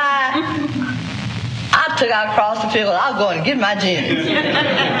he died, I took out across the field, I was going to get my jennies.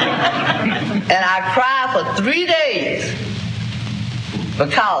 And I cried for 3 days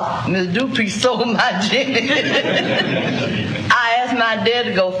because Ms. Dupree sold my jennies. I asked my dad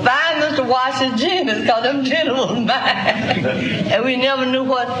to go find Mr. Washington's jennies because them jennies was mine. And we never knew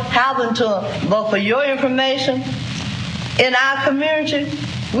what happened to them. But for your information, in our community,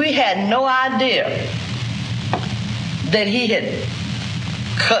 we had no idea that he had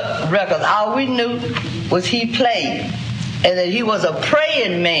cut records. All we knew was he played and that he was a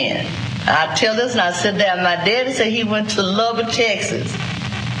praying man. I tell this and I sit there, my daddy said he went to Lubbock, Texas,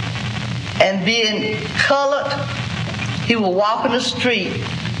 and being colored, he would walk in the street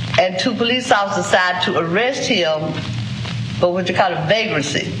and two police officers decided to arrest him for what you call a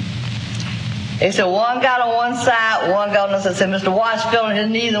vagrancy. They said one got on one side, one got on the other side. Said Mr. Watts fell on his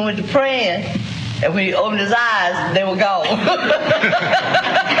knees and went to praying, and when he opened his eyes, they were gone.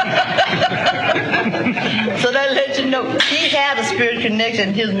 So that let you know he had a spirit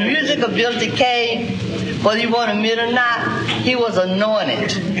connection. His music ability came, whether you want to admit or not, he was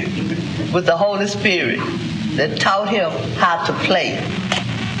anointed with the Holy Spirit that taught him how to play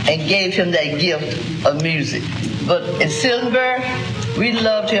and gave him that gift of music. But in Silsbury, we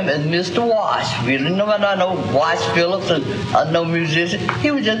loved him as Mr. Wash. We didn't know about no Wash Phillips or no musician.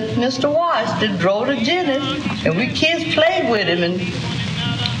 He was just Mr. Wash that drove the jennies, and we kids played with him and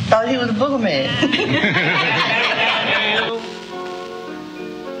thought he was a boogeyman.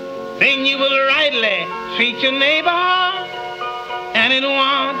 Then you will rightly treat your neighbor, and it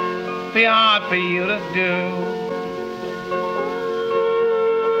won't be hard for you to do.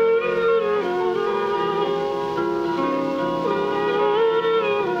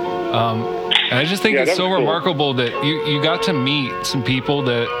 And I just think it's so remarkable that you got to meet some people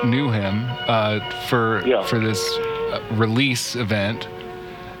that knew him for this release event,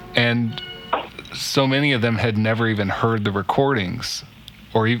 and so many of them had never even heard the recordings,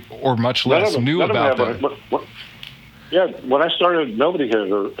 or much less knew about them. Yeah, when I started, nobody had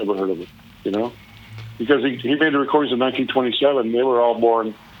ever heard of it, because he made the recordings in 1927. They were all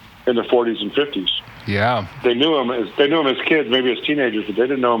born in the 40s and 50s. Yeah, they knew him as kids, maybe as teenagers, but they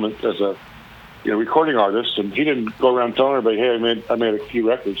didn't know him as a recording artist. And he didn't go around telling everybody, "Hey, I made a few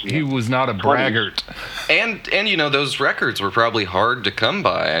records." He was not a braggart. And those records were probably hard to come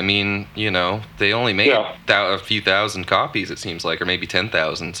by. I mean, they only made a few thousand copies, it seems like, or maybe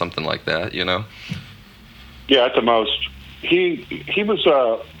 10,000, something like that. Yeah, at the most. He was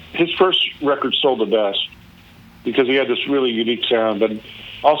his first record sold the best because he had this really unique sound. But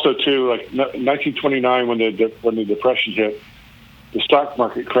also too, like 1929 when the Depression hit, the stock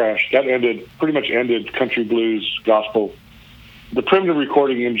market crash, that pretty much ended country blues, gospel. The primitive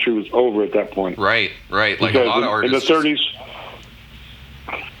recording industry was over at that point. Right. Like Because a lot of artists. in the 30s.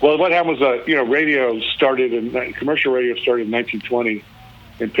 Well, what happened was, radio started commercial radio started in 1920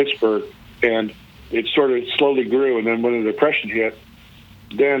 in Pittsburgh, and it sort of slowly grew. And then when the Depression hit,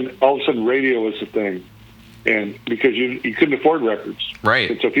 then all of a sudden radio was the thing, and because you couldn't afford records,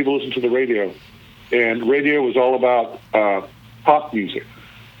 Right. And so people listened to the radio, and radio was all about pop music.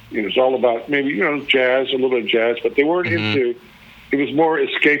 It was all about maybe jazz, a little bit of jazz, but they weren't into. It was more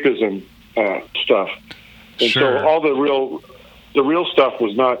escapism stuff, and Sure. so all the real stuff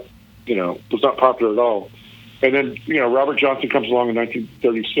was not popular at all. And then Robert Johnson comes along in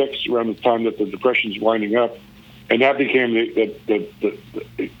 1936, around the time that the Depression's winding up, and that became the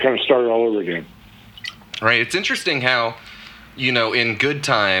it kind of started all over again. Right. It's interesting how, in good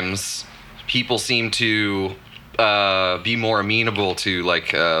times, people seem to be more amenable to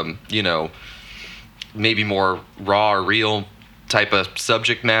maybe more raw or real type of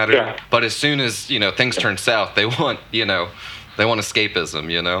subject matter. Yeah. But as soon as things turn south, they want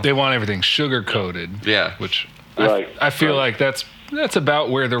escapism. They want everything sugar coated. Yeah. Which Right. I feel like that's about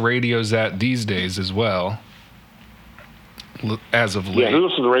where the radio's at these days as well. As of late. Yeah, who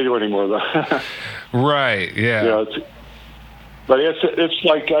listens to the radio anymore though? Right. Yeah. But it's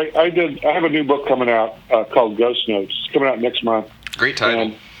like I have a new book coming out called Ghost Notes. It's coming out next month. Great title.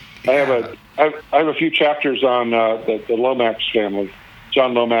 And I have a few chapters on the Lomax family,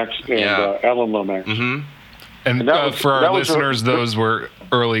 John Lomax and Alan Lomax. Mm-hmm. And that was- for our that was listeners, those were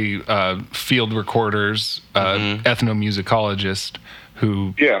early field recorders, ethnomusicologists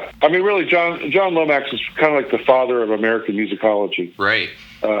who. Yeah, I mean, really, John Lomax is kind of like the father of American musicology. Right.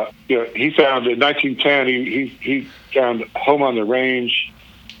 He found in 1910 he found Home on the Range,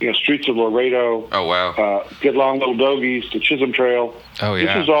 Streets of Laredo. Oh wow. Get Long Little Dogies, the Chisholm Trail. Oh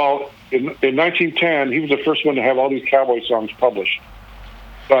yeah. This is all in 1910. He was the first one to have all these cowboy songs published,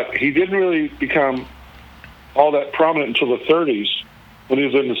 but he didn't really become all that prominent until the 30s, when he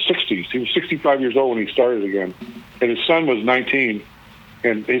was in the 60s. He was 65 years old when he started again, and his son was 19,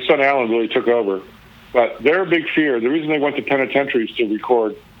 and his son Alan really took over. But their big fear, the reason they went to penitentiaries to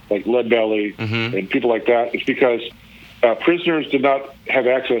record like Lead Belly and people like that, is because prisoners did not have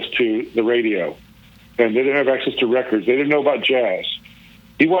access to the radio, and they didn't have access to records. They didn't know about jazz.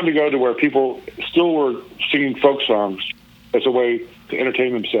 He wanted to go to where people still were singing folk songs as a way to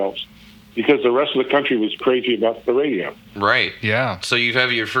entertain themselves, because the rest of the country was crazy about the radio. Right. Yeah. So you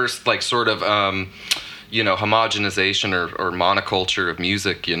have your first sort of homogenization or monoculture of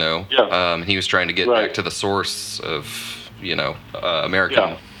music. Yeah. And he was trying to get Right. back to the source of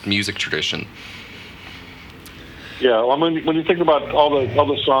American music tradition. Yeah, well, when you think about all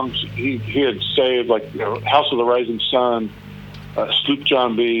the songs he had saved, like House of the Rising Sun, Sloop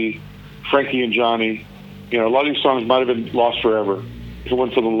John B., Frankie and Johnny, a lot of these songs might have been lost forever if it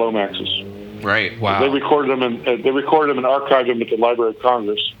went to the Lomaxes. Right. Wow. They recorded them and archived them at the Library of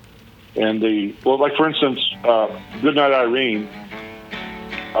Congress. And for instance, Goodnight Irene,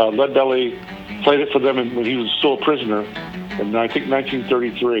 Lead Belly played it for them when he was still a prisoner in I think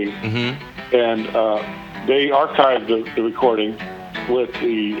 1933, and they archived the recording with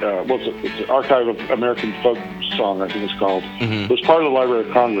the it's the Archive of American Folk Song, I think it's called. It was part of the Library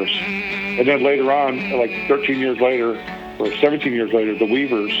of Congress, and then later on, like 13 years later or 17 years later, the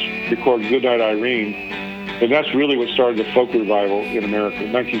Weavers recorded Goodnight Irene, and that's really what started the folk revival in America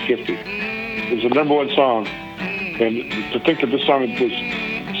in 1950. It was the #1 song, and to think that this song was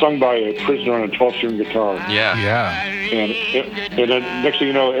sung by a prisoner on a 12-string guitar. Yeah. Yeah. And then next thing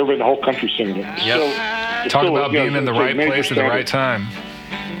you know, everybody in the whole country singing it. Yep. Talk about being in the it's a right major place at the right standard.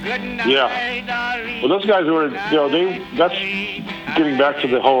 time. Yeah. Well, those guys were, that's getting back to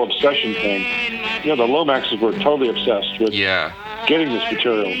the whole obsession thing. The Lomaxes were totally obsessed with getting this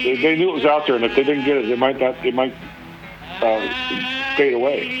material. They knew it was out there, and if they didn't get it, it might fade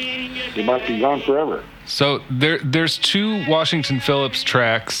away. It might be gone forever. So there's 2 Washington Phillips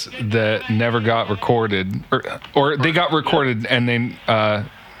tracks that never got recorded, or they got recorded and they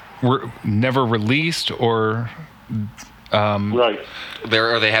were never released, or Right.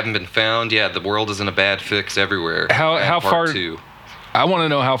 They haven't been found. Yeah, the world is in a bad fix everywhere. How Part far? 2. I want to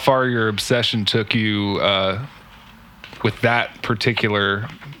know how far your obsession took you with that particular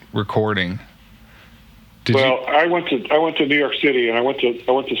recording. I went to New York City, and I went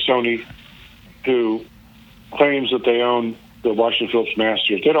to Sony, who claims that they own the Washington Phillips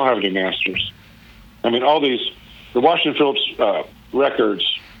masters. They don't have any masters. I mean, the Washington Phillips records,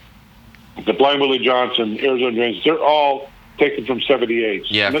 the Blind Willie Johnson, Arizona Dreams, they're all taken from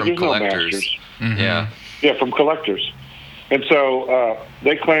 78. Yeah, There's from no collectors. masters. Yeah. Yeah, from collectors. And so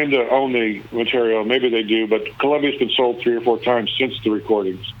they claim to own the material. Maybe they do, but Columbia's been sold 3 or 4 times since the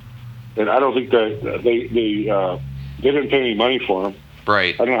recordings. And I don't think that they didn't pay any money for them.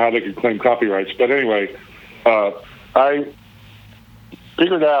 Right. I don't know how they could claim copyrights. But anyway, I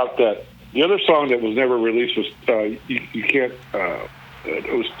figured out that the other song that was never released was you can't.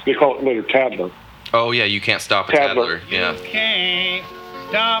 It was, they call it later Tattler. Oh yeah, you can't stop a tattler. Yeah. You can't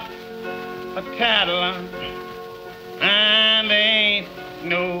stop a tattler, and there ain't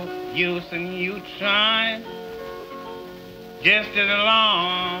no use in you trying. Just as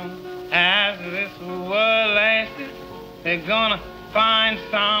long as this world lasts, they're gonna find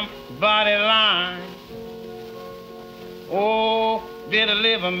somebody lying. Oh,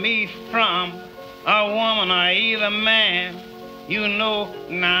 deliver me from a woman or either man. You know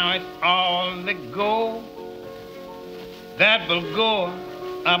now it's all the go that will go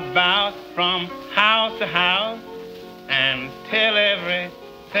about from house to house and tell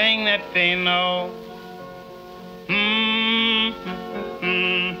everything that they know.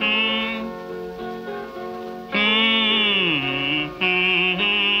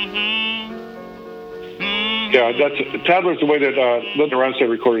 Yeah, Tattler's the way that Linda Ronstadt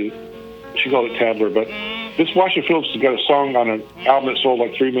recorded it. She called it Tattler, but this Washington Phillips has got a song on an album that sold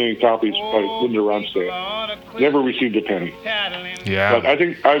like 3 million copies by Linda Ronstadt. Never received a penny. Yeah. But I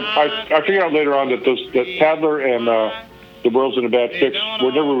think I figured out later on that that Tattler and The World's in a Bad Fix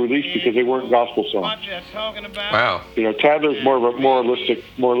were never released because they weren't gospel songs. Wow. You know, Tattler's more of a moralistic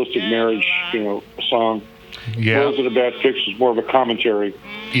marriage, song. Yeah. World's in a Bad Fix was more of a commentary.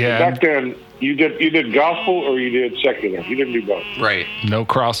 Yeah. Back then, you did gospel or you did secular. You didn't do both. Right. No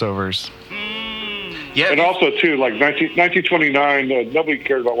crossovers. Yeah. And also, too, like 1929, nobody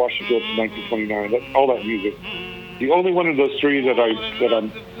cared about Washington Phillips in 1929. All that music. The only one of those 3 that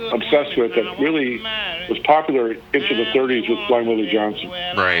I'm obsessed with that really was popular into the 30s was Blind Willie Johnson.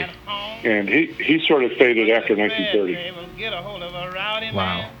 Right. And he sort of faded after 1930.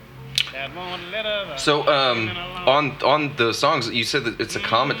 Wow. So, on the songs, you said that it's a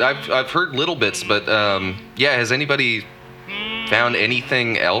comment. I've heard little bits, but yeah, has anybody found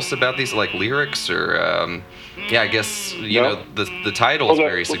anything else about these, like lyrics or? Yeah, I guess you know the title is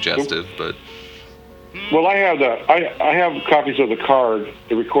very suggestive, but. Well, I have copies of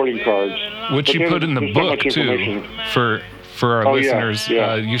the recording cards, which you put in the book too. For our listeners,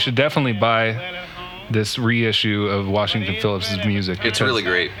 yeah. You should definitely buy this reissue of Washington Phillips' music. It's really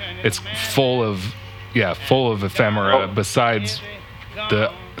great. It's full of ephemera. Besides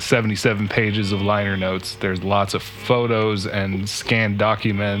the 77 pages of liner notes, there's lots of photos and scanned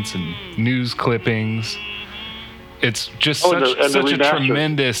documents and news clippings. It's just such a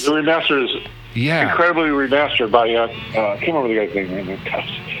tremendous. The remaster is incredibly remastered by I can't remember the guy's name right now. Gosh,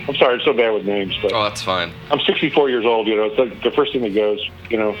 I'm sorry, I'm so bad with names. But oh, that's fine. I'm 64 years old. It's like the first thing that goes.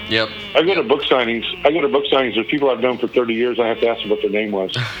 Yep. I go to book signings. There's people I've known for 30 years. I have to ask them what their name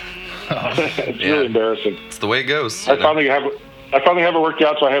was. It's really embarrassing. It's the way it goes. I finally have it worked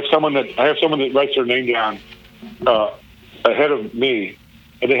out. So I have someone that writes their name down ahead of me.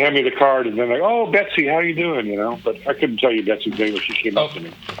 And they hand me the card, and they're like, "Oh, Betsy, how you doing?" But I couldn't tell you Betsy's name when she came up to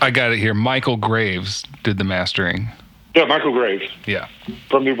me. I got it here. Michael Graves did the mastering. Yeah, Michael Graves. Yeah.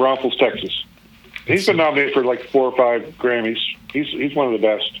 From New Braunfels, Texas. He's been nominated for like 4 or 5 Grammys. He's one of the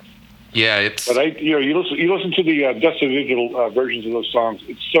best. Yeah, it's. But you listen to the Dusty Digital versions of those songs.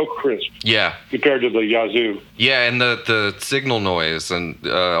 It's so crisp. Yeah. Compared to the Yazoo. Yeah, and the signal noise and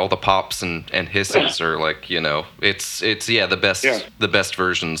all the pops and hisses are like it's the best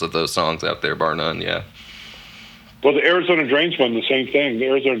versions of those songs out there, bar none. Yeah. Well, the Arizona Drains one, the same thing. The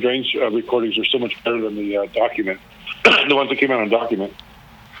Arizona Drains recordings are so much better than the Document, the ones that came out on Document.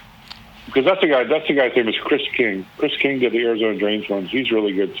 Because that's the guy's name is Chris King. Chris King did the Arizona Drains ones. He's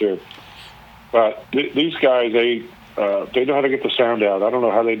really good too. But these guys, they know how to get the sound out. I don't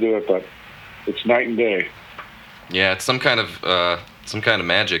know how they do it, but it's night and day. Yeah, it's some kind of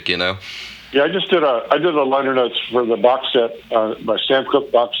magic, Yeah, I did a liner notes for the box set, my Sam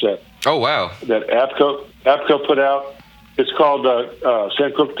Cooke box set. Oh wow! That APCO put out. It's called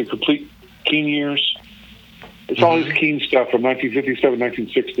Sam Cooke: The Complete Keen Years. It's all his Keen stuff from 1957,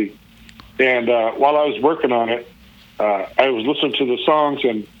 1960. And while I was working on it, I was listening to the songs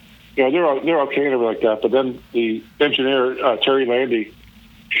and. They're okay and everything like that. But then the engineer, Terry Landy,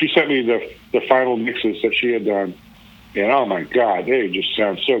 she sent me the final mixes that she had done. And oh my God, they just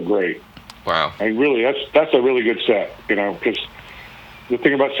sound so great. Wow. I mean, really, that's a really good set, because the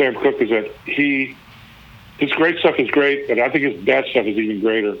thing about Sam Cooke is that his great stuff is great, but I think his bad stuff is even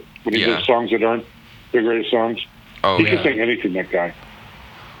greater when he does songs that aren't their greatest songs. Oh, he can sing anything, that guy.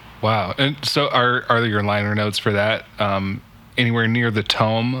 Wow. And so are your liner notes for that anywhere near the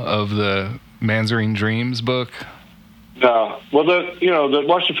tome of the Manzarine Dreams book? No. Well, the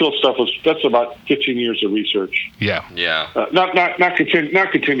Washington Field stuff that's about 15 years of research. Yeah. Yeah. Not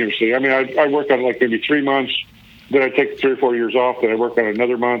continuously. I mean, I work on it like maybe 3 months, then I take 3 or 4 years off, then I work on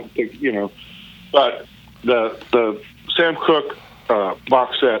another month. But the Sam Cooke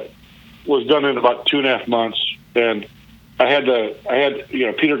box set was done in about 2.5 months, and I had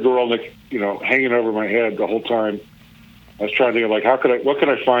Peter Gorelnik hanging over my head the whole time. I was trying to think of, like, what could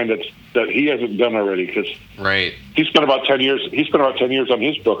I find that he hasn't done already? Because Right. he spent about 10 years. He spent about 10 years on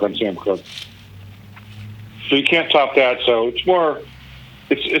his book on Sam Cooke, so you can't top that. So it's more,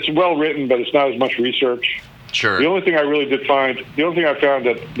 it's well written, but it's not as much research. Sure. The only thing I really did find, the only thing I found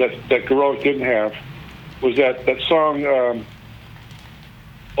that Gorelnik didn't have was that song,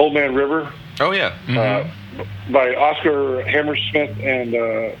 "Old Man River." Oh yeah. By Oscar Hammerstein and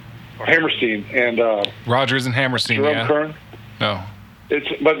Rogers and Hammerstein, Jerome yeah. Kern. No.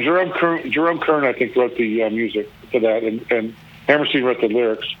 But Jerome Kern, I think, wrote the music to that, and Hammerstein wrote the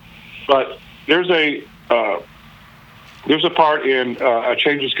lyrics. But there's a part in "A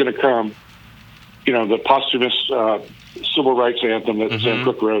Change Is Going to Come," the posthumous civil rights anthem that Sam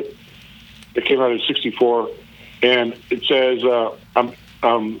Cooke wrote. It came out in '64, and it says, "I'm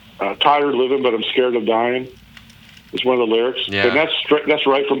tired of living, but I'm scared of dying." It's one of the lyrics, Yeah. and that's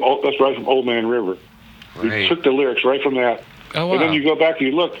right from Old Man River. Right. He took the lyrics right from that. Oh, wow. And then you go back and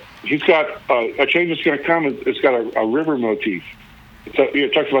you look. He's got "A Change Is Going to Come." It's got a river motif.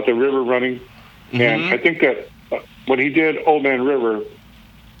 It talks about the river running, and I think that when he did "Old Man River,"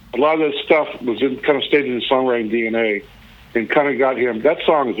 a lot of this stuff was kind of stayed in his songwriting DNA, and kind of got him. That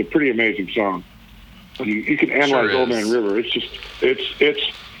song is a pretty amazing song. You can analyze Sure "Old is. Man River." It's just it's.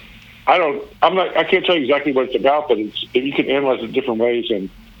 I can't tell you exactly what it's about, but you can analyze it different ways, and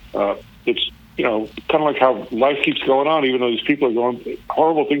it's kind of like how life keeps going on, even though these people are going,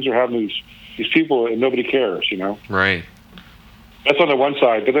 horrible things are happening to these people, and nobody cares. Right. That's on the one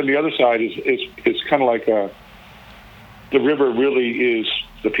side, but then the other side is kind of like the river really is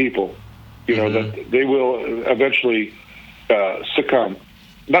the people. That they will eventually succumb,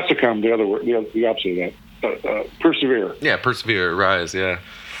 not succumb. The other word, the opposite of that, persevere. Yeah. Persevere. Rise. Yeah.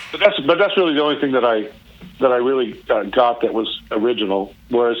 But that's really the only thing that I really got that was original.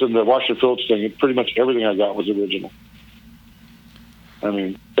 Whereas in the Washington Phillips thing, pretty much everything I got was original. I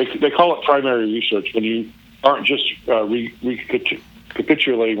mean, they call it primary research when you aren't just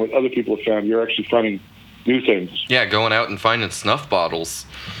recapitulating what other people have found. You're actually finding new things. Yeah. Going out and finding snuff bottles.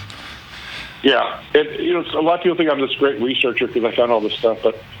 Yeah, a lot of people think I'm this great researcher because I found all this stuff.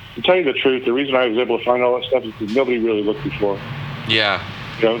 But to tell you the truth, the reason I was able to find all that stuff is because nobody really looked before. Yeah.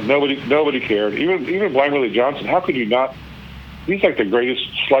 Nobody cared. Even Blind Willie Johnson. How could you not? He's like the greatest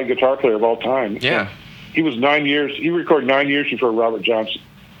slide guitar player of all time. Yeah. He was 9 years. He recorded 9 years before Robert Johnson,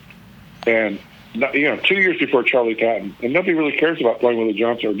 and 2 years before Charlie Patton. And nobody really cares about Blind Willie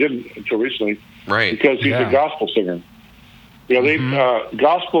Johnson, or didn't until recently, Right. because he's a gospel singer.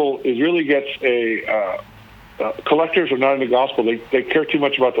 Gospel really gets collectors are not into gospel. They care too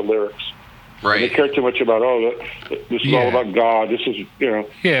much about the lyrics. Right. They care too much about this is all about God. This is Yeah,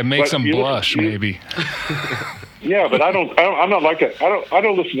 it makes them blush, maybe. Yeah, but I'm not like that. I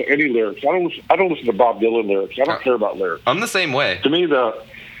don't listen to any lyrics. I don't listen to Bob Dylan lyrics. I don't care about lyrics. I'm the same way. To me, the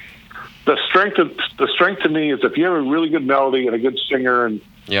strength to me is if you have a really good melody and a good singer and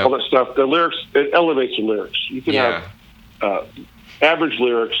all that stuff, the lyrics, it elevates the lyrics. You can have average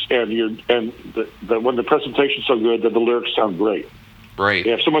lyrics, and when the presentation's so good that the lyrics sound great. Right.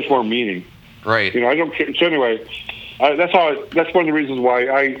 They have so much more meaning. Right. I don't care. So anyway, that's one of the reasons why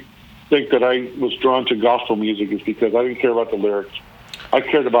I think that I was drawn to gospel music, is because I didn't care about the lyrics. I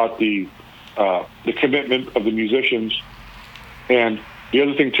cared about the commitment of the musicians. And the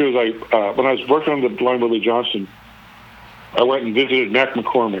other thing too is when I was working on the Blind Willie Johnson, I went and visited Mac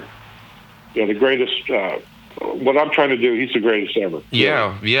McCormick. The greatest. What I'm trying to do, he's the greatest ever.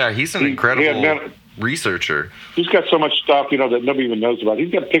 Yeah. He's an incredible researcher. He's got so much stuff, that nobody even knows about.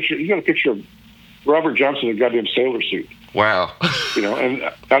 He's got a picture of Robert Johnson in a goddamn sailor suit. Wow. And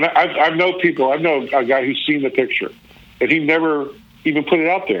I know a guy who's seen the picture, and he never even put it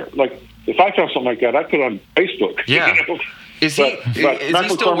out there. Like, if I found something like that, I'd put it on Facebook. Yeah. Is he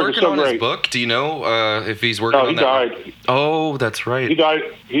still working on his book? Do you know if he's working on that? No, he died. Oh, that's right. He died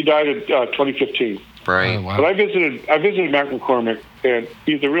in 2015. Right. Oh, wow. But I visited Mac McCormick, and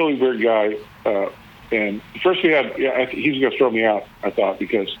he's a really weird guy. And first he was going to throw me out, I thought,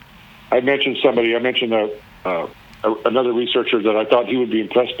 because I mentioned another researcher that I thought he would be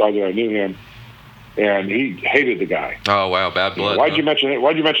impressed by, that I knew him. and he hated the guy. Oh wow, bad blood. Why'd you mention it?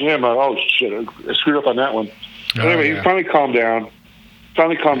 Why'd you mention him? Oh shit, I screwed up on that one. Oh, Anyway, yeah. he finally calmed down.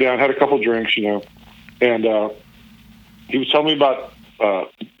 Had a couple drinks, and he was telling me about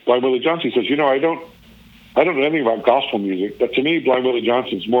Blind Willie Johnson. He says, I don't know anything about gospel music, but to me, Blind Willie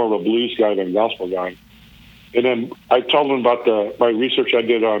Johnson's more of a blues guy than a gospel guy. And then I told him about my research I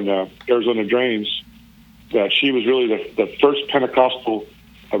did on Arizona Drains, that she was really the first Pentecostal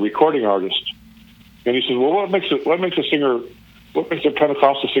recording artist. And he says, well, what makes a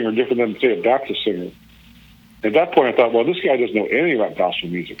Pentecostal singer different than, say, a Baptist singer? At that point, I thought, well, this guy doesn't know anything about gospel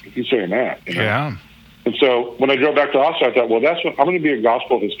music. He's saying that. Yeah. And so when I drove back to Austin, I thought, well, I'm going to be a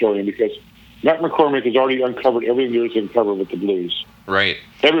gospel historian, because Matt McCormick has already uncovered everything there is to uncover with the blues. Right.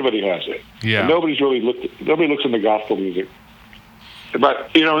 Everybody has it. Yeah. And nobody looks into gospel music. But,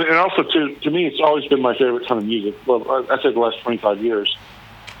 and also, to me, it's always been my favorite kind of music. Well, I say the last 25 years.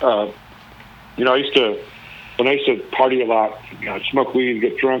 When I used to party a lot, I'd smoke weed,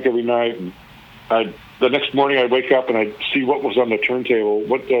 get drunk every night, and the next morning I'd wake up and I'd see what was on the turntable.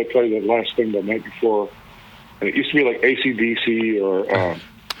 What did I play the last thing the night before? And it used to be like AC/DC or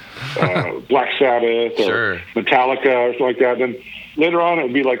Black Sabbath or Sure. Metallica or something like that. Then later on it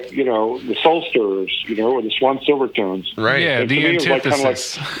would be like, the Soul Stirrers, or the Swan Silvertones. Right. Yeah, And to the me, it was like, kinda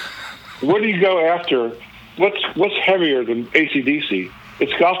antithesis. Where do you go after? What's heavier than AC/DC?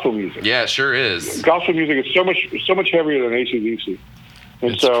 It's gospel music. Yeah, it sure is. Gospel music is so much heavier than AC/DC.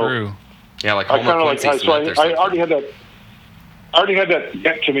 And It's so true. Yeah, like I Homer kind of Quincy Smith or I something. already had that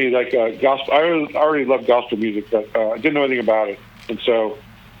get to me, like gospel. I already loved gospel music, but I didn't know anything about it. And so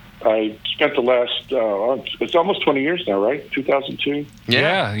I spent the last it's almost 20 years now, right? 2002.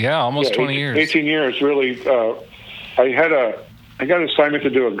 Yeah, almost 20 years. 18 years, really. I got an assignment to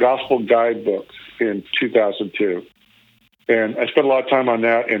do a gospel guidebook in 2002. And I spent a lot of time on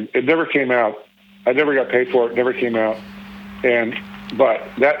that, and it never came out. I never got paid for it. Never came out. But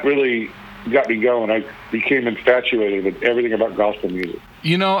that really got me going. I became infatuated with everything about gospel music.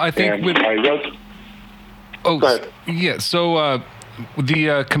 I think And with I wrote. oh Go ahead. yeah, so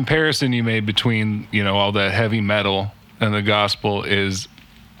the comparison you made between all the heavy metal and the gospel is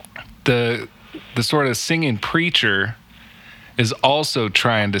the sort of singing preacher is also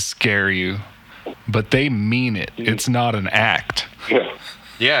trying to scare you, but they mean it. It's not an act. Yeah.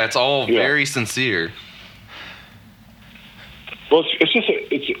 Yeah, it's all Yeah. very sincere. Well,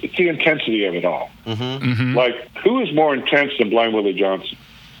 it's the intensity of it all. Mm-hmm. Like, who is more intense than Blind Willie Johnson?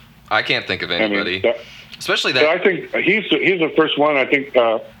 I can't think of anybody. Especially But I that. think he's the first one. I think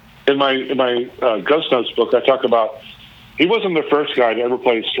in my Ghost Notes book, I talk about he wasn't the first guy to ever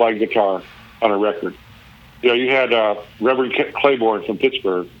play slide guitar on a record. You had Reverend Claiborne from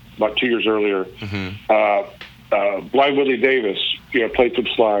Pittsburgh about 2 years earlier. Blind Willie Davis, played some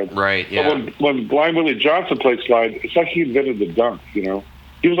slide. Right, yeah. But when Blind Willie Johnson played slide, it's like he invented the dunk. He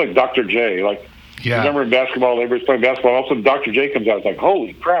was like Dr. J. Like, Yeah. remember in basketball, everybody's playing basketball. All of a sudden, Dr. J comes out. It's like,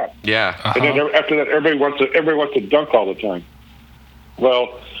 holy crap! Yeah. And then after that, everybody wants to dunk all the time.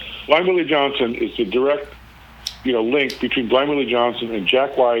 Well, Blind Willie Johnson is the direct, link between Blind Willie Johnson and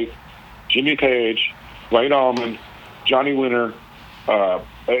Jack White, Jimmy Page, Wayne Allman, Johnny Winter,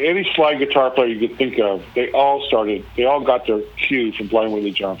 any slide guitar player you could think of. They all got their cue from Blind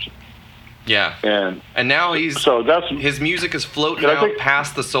Willie Johnson. Yeah. And now his music is floating And I out think-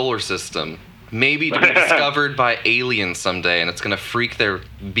 past the solar system. Maybe to be discovered by aliens someday, and it's going to freak their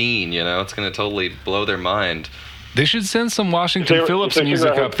bean, It's going to totally blow their mind. They should send some Washington If they Phillips figure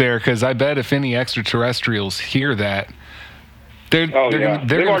music out- up there, because I bet if any extraterrestrials hear that, they're yeah. gonna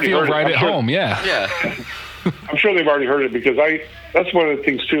They've feel already heard it. right I'm at sure- home. Yeah. Yeah. I'm sure they've already heard it, because that's one of the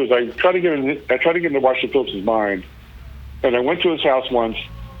things too, is I try to get into Washington Phillips' mind. And I went to his house once,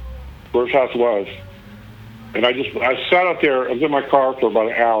 where his house was, and I sat out there. I was in my car for about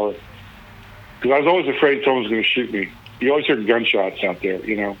an hour, because I was always afraid someone was going to shoot me. You always hear gunshots out there,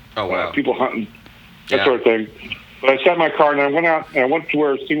 Oh, wow. people hunting, that Yeah. sort of thing. But I sat in my car and I went out and I went to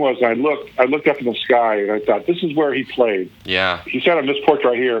where his thing was, and I looked up in the sky and I thought, this is where he played. Yeah. He sat on this porch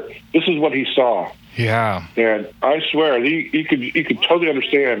right here. This is what he saw. Yeah. And I swear, he could totally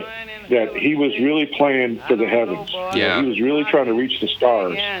understand that he was really playing for the heavens. Yeah. He was really trying to reach the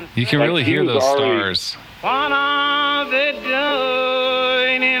stars. You can Like, really he hear was those already- stars. What are they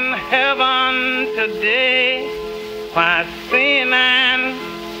doing in heaven today? Why sin and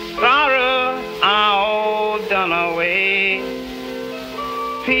sorrow are all done away.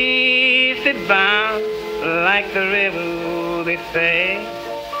 Peace it bound like the river, they say.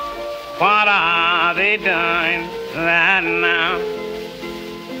 What are they doing right now?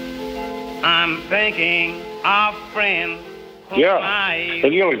 I'm thinking of friends Yeah,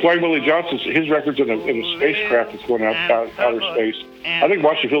 and like Dwight Willie Johnson, his record's in a spacecraft that's going out outer space. I think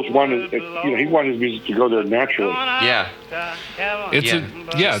Washington Phillips wanted, he wanted his music to go there naturally. Yeah.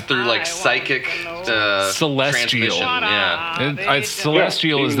 It's through like psychic celestial. Yeah.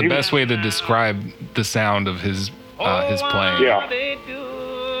 Celestial is the best way to describe the sound of his playing. Yeah.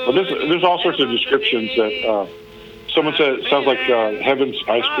 Well, there's all sorts of descriptions that someone said it sounds like Heaven's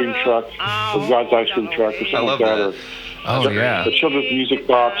ice cream truck or God's ice cream truck or something like that. Or, the children's music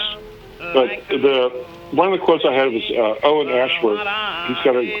box. But one of the quotes I had was Owen Ashworth. He's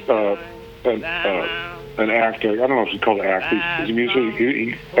got an act. I don't know if it's called an act. He's a musician.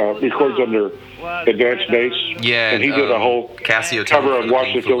 He records under advanced bass. Yeah, and he did a whole Casio cover of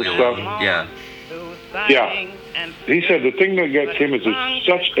Washington Phillips stuff. Yeah. Yeah. He said the thing that gets him is it's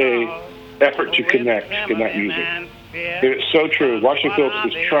such a effort to connect in that music. And it's so true. Washington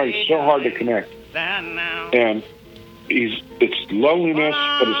Phillips is trying so hard to connect. And it's loneliness,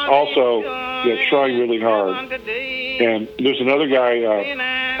 but it's also trying really hard. And there's another guy, his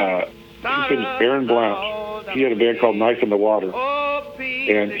name is Aaron Blount. He had a band called Knife in the Water.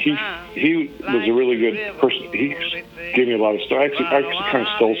 And he was a really good person. He gave me a lot of stuff. I actually kind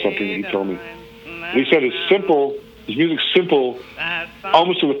of stole something that he told me. And he said it's simple. His music's simple,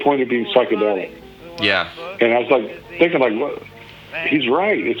 almost to the point of being psychedelic. Yeah. And I was thinking what? He's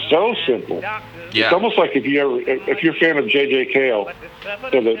right. It's so simple. Yeah. It's almost like if you're a fan of J.J. Cale,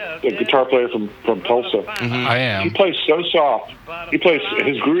 the guitar player from Tulsa. Mm-hmm. I am. He plays so soft.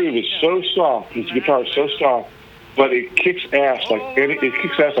 His groove is so soft. His guitar is so soft, but it kicks ass like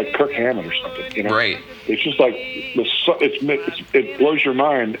Kirk Hammett or something. Right. It's just like it blows your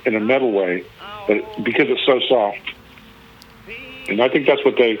mind in a metal way, but because it's so soft. And I think that's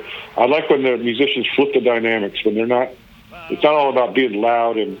what I like when the musicians flip the dynamics when they're not. It's not all about being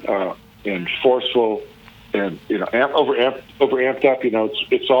loud and forceful and over amped up.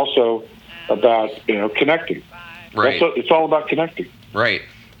 It's also about connecting. Right. It's all about connecting. Right.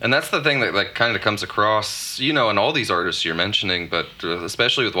 And that's the thing that kind of comes across, in all these artists you're mentioning, but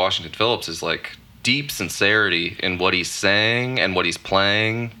especially with Washington Phillips, is like deep sincerity in what he's saying and what he's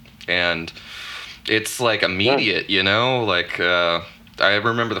playing, and it's like immediate. I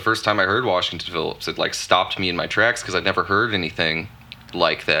remember the first time I heard Washington Phillips, it like stopped me in my tracks because I'd never heard anything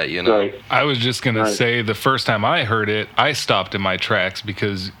like that, Right. I was just going to say the first time I heard it, I stopped in my tracks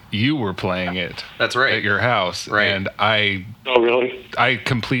because you were playing it. That's right. At your house. Right. And Oh, really? I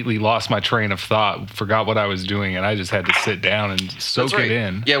completely lost my train of thought, forgot what I was doing, and I just had to sit down and soak it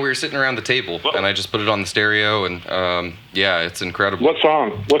in. Yeah, we were sitting around the table, and I just put it on the stereo, and it's incredible. What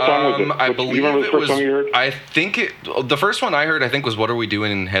song? What song was it? I believe you remember the first song you heard? I think the first one I heard, I think, was "What Are We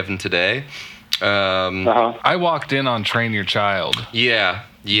Doing in Heaven Today." I walked in on "Train Your Child." Yeah,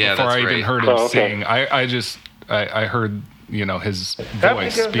 before that's I even right. heard him sing. I heard his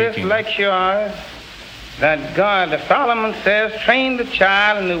voice speaking. This lecture that Solomon says, train the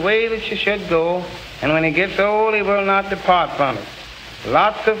child in the way that you should go, and when he gets old, he will not depart from it.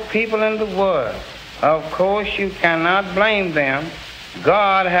 Lots of people in the world, of course, you cannot blame them.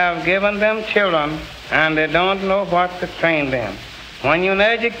 God have given them children, and they don't know what to train them. When you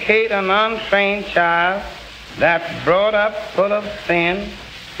educate an untrained child that's brought up full of sin,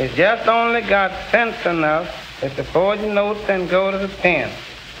 it's just only got sense enough to support your notes and go to the pen.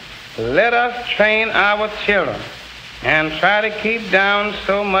 Let us train our children and try to keep down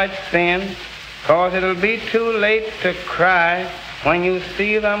so much sin, 'cause it'll be too late to cry when you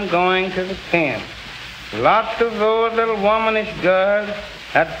see them going to the pen. Lots of those little womanish girls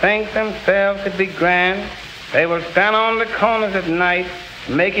that think themselves to be grand, they will stand on the corners at night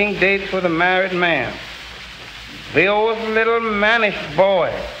making dates with a married man. Those little mannish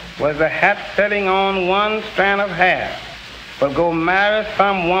boys with a hat sitting on one strand of hair will go marry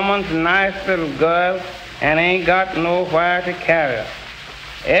some woman's nice little girl and ain't got nowhere to carry her.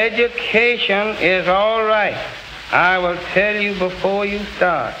 Education is all right. I will tell you before you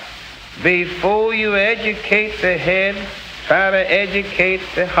start. Before you educate the head, try to educate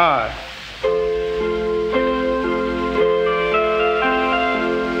the heart.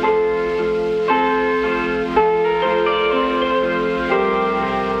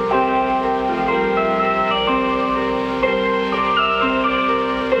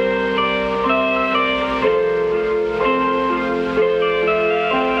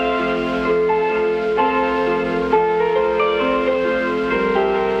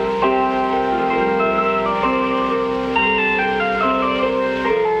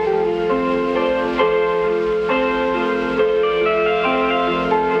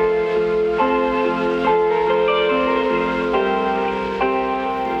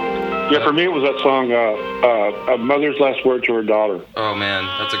 Yeah, for me it was that song, A Mother's Last Word to Her Daughter. Oh man,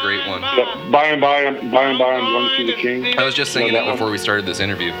 that's a great one. By and by, I'm going to see the King. I was just singing it before we started this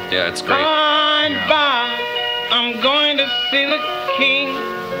interview. Yeah, it's great. By and by, I'm going to see the King.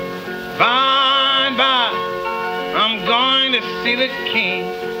 By and by, I'm going to see the King.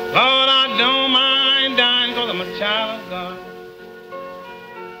 Lord, I don't mind dying because I'm a child of God.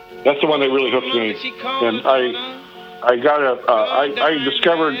 That's the one that really hooked me. And I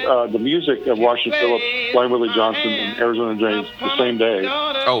discovered the music of Washington Phillips, Blind Willie Johnson, and Arizona Dreams the same day.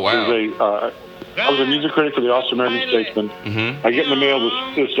 Oh, wow. I was a music critic for the Austin American Statesman. Mm-hmm. I get in the mail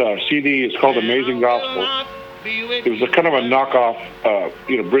this CD. It's called Amazing Gospel. It was a kind of a knockoff,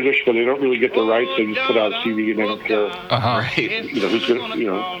 British, but they don't really get the rights. They just put out a CD and they don't care. Right. Who's gonna,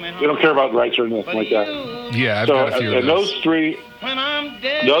 they don't care about rights or anything like that. Yeah, I've got a few of those. Those three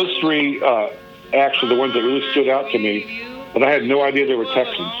acts are the ones that really stood out to me, but I had no idea they were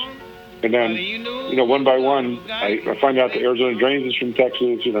Texans. And then, one by one, I find out that Arizona Drains is from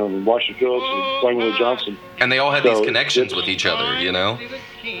Texas, and Washington Phillips and Blind Willie Johnson. And they all had these connections with each other,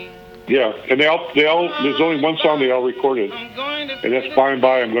 Yeah, and they all there's only one song they all recorded, and that's By and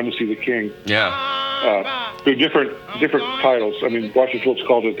By, I'm Going to See the King. Yeah. Through different titles. I mean, Washington Phillips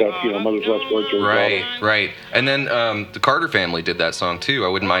called it that, Mother's Last Word to Her Daughter. Right. And then the Carter family did that song too. I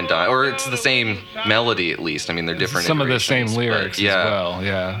Wouldn't Mind Dying, or it's the same melody at least. I mean, they're different. Some of the same lyrics as well.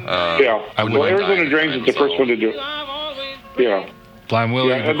 Yeah. Well, Arizona Drains is the first one to do it. Yeah. Blind Willie.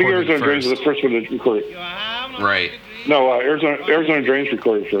 Yeah, I think Arizona Drains is the first one to record it. Right. No, Arizona Drains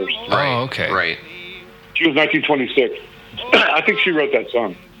recorded first. Right. Oh, okay. Right. She was 1926. I think she wrote that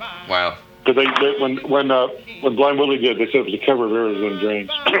song. Wow. Because when Blind Willie did, they said it was a cover of Arizona Drains.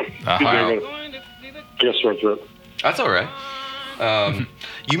 I got sore throat. That's all right.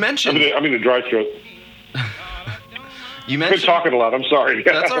 You mentioned. I'm in a dry throat. You I've mentioned. been talking a lot. I'm sorry.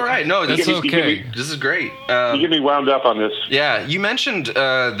 That's all right. No, That's okay. This is great. You get me wound up on this. Yeah, you mentioned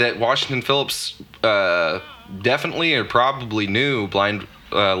that Washington Phillips definitely or probably knew Blind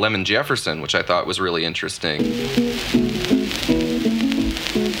Lemon Jefferson, which I thought was really interesting.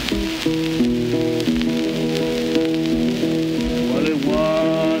 What it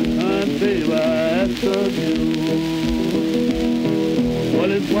was, baby, I asked of you. What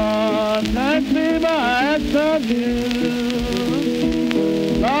it was, baby, I asked of you.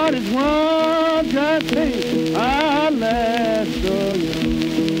 Lord, it's one just thing I asked of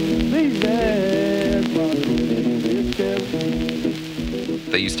you. Please ask my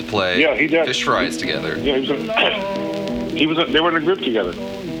They used to play fish fries together. Yeah, they were in a group together.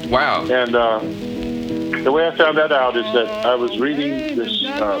 Wow. And the way I found that out is that I was reading this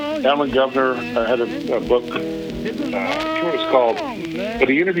Alan Governor had a book, I forget what it's called, but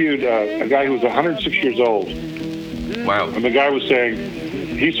he interviewed a guy who was 106 years old. Wow. And the guy was saying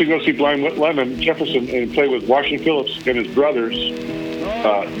he used to go see Blind Lemon Jefferson and play with Washington Phillips and his brothers,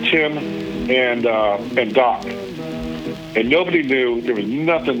 Tim and Doc. And nobody knew, there was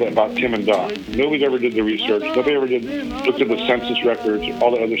nothing about Tim and Doc. Nobody ever did the research. Nobody ever looked at the census records,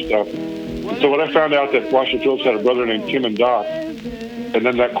 all the other stuff. And so when I found out that Washington Phillips had a brother named Tim and Doc, and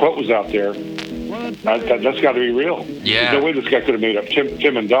then that quote was out there, that's got to be real. Yeah. There's no way this guy could have made up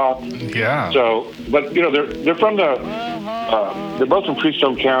Tim and Doc. Yeah. So, but they're from they're both from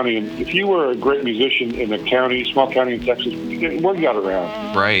Freestone County, and if you were a great musician in a county, small county in Texas, word got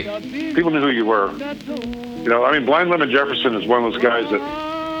around. Right. People knew who you were. Blind Lemon Jefferson is one of those guys that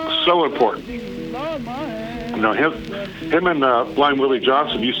is so important. Him and Blind Willie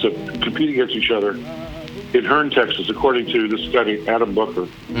Johnson used to compete against each other in Hearn, Texas, according to this guy named Adam Booker.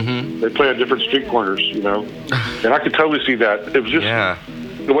 Mm-hmm. They play at different street corners, and I could totally see that. It was just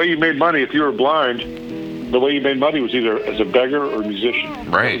the way you made money. If you were blind, the way you made money was either as a beggar or a musician.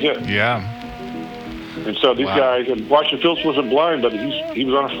 Right. That was it. Yeah. And so these guys, and Washington Phillips wasn't blind, but he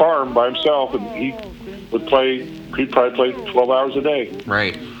was on a farm by himself, and he'd probably play 12 hours a day.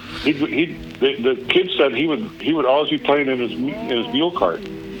 Right. The kid said he would always be playing in his mule cart.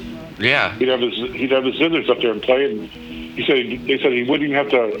 Yeah. He'd have his zithers up there and play, and they said he wouldn't even have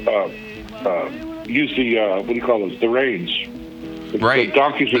to use the the reins. Right. The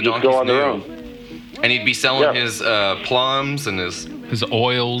donkeys would just go on their own. And he'd be selling his plums and his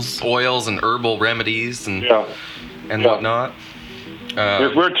oils and herbal remedies and whatnot.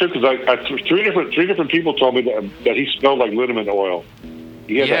 It's weird too because three different people told me that he smelled like liniment oil.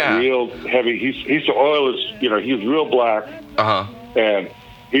 He had that real heavy. He used to oil his. He was real black. And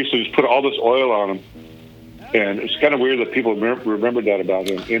he used to just put all this oil on him. And it's kind of weird that people remembered that about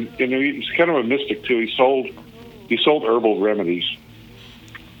him. And he's kind of a mystic too. He sold herbal remedies.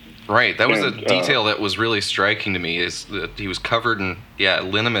 Right. That was a And, detail that was really striking to me, is that he was covered in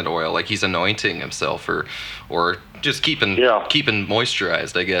liniment oil, like he's anointing himself, or just keeping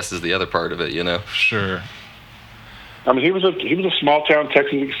moisturized, I guess, is the other part of it, you know. Sure. I mean, he was a small town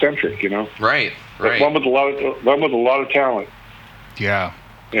Texas eccentric, you know. Right. Like one with a lot of talent. Yeah.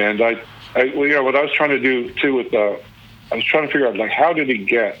 And what I was trying to do too with I was trying to figure out, like, how did he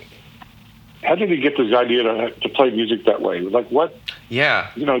get this idea to play music that way? Like, what?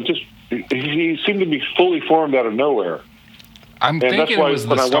 Yeah. You know, just he seemed to be fully formed out of nowhere. I'm thinking it was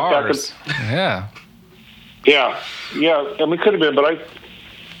the Stars. Yeah. Yeah. I mean, it could have been, but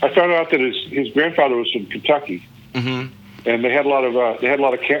I found out that his grandfather was from Kentucky, Mm-hmm. and they had a lot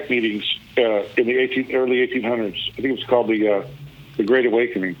of camp meetings in the early 1800s. I think it was called the Great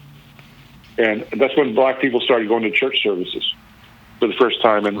Awakening, and that's when black people started going to church services for the first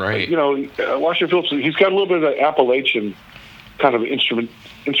time. And you know, Washington Phillips, he's got a little bit of the Appalachian kind of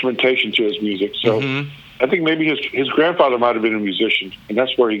instrumentation to his music. So I think maybe his grandfather might have been a musician, and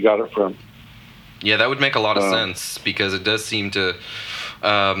that's where he got it from. Yeah, that would make a lot of sense, because it does seem to,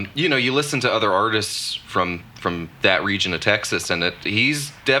 you know, you listen to other artists from that region of Texas, and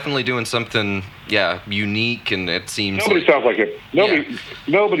he's definitely doing something, unique, and it seems nobody sounds like him.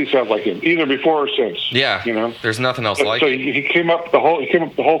 Nobody sounds like him, either before or since. Yeah, you know, there's nothing else like so it. He came up the whole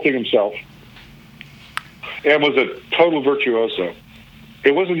thing himself, and was a total virtuoso.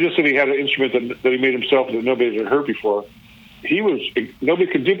 It wasn't just that he had an instrument that he made himself that nobody had heard before. Nobody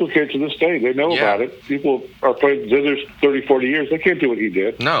can duplicate to this day. They know about it. People are playing zithers 30, 40 years. They can't do what he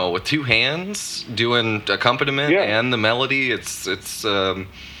did. No, with two hands, doing accompaniment and the melody. It's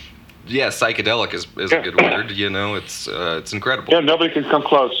psychedelic is a good word. You know, it's incredible. Yeah, nobody can come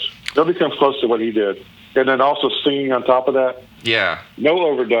close. Nobody comes close to what he did. And then also singing on top of that. Yeah. No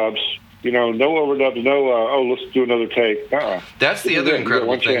overdubs. You know, no overdubs, no, let's do another take. That's the other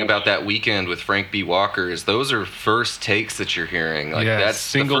incredible thing about that weekend with Frank B. Walker, is those are first takes that you're hearing. Like, that's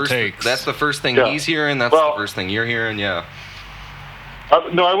single takes. That's the first thing he's hearing. That's the first thing you're hearing. Yeah.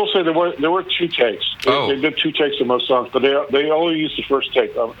 No, I will say there were two takes. They did two takes in most songs, but they only used the first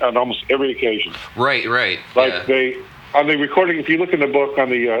take on almost every occasion. Right. Like they on the recording. If you look in the book on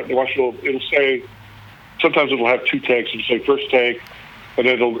the Washington, it'll say sometimes it'll have two takes. It'll say first take. And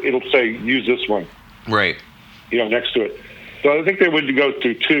it'll say use this one, right? You know, next to it. So I think they would go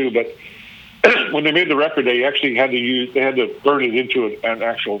through two, but when they made the record, they actually had to burn it into an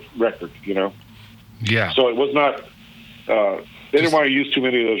actual record. You know. Yeah. So it was not. They didn't want to use too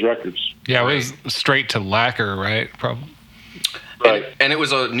many of those records. Yeah, it was straight to lacquer, right? Probably. Right. And it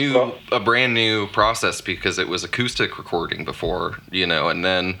was a brand new process, because it was acoustic recording before, you know, and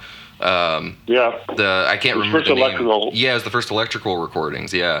then. I can't remember the name. Electrical. Yeah, it was the first electrical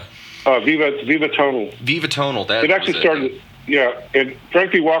recordings. Yeah. Viva Tonal. Viva Tonal. That it actually started. Yeah, and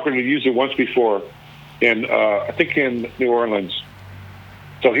Frank B. Walker had used it once before, I think in New Orleans.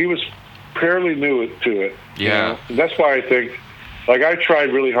 So he was fairly new to it. Yeah. You know? And that's why I think, like, I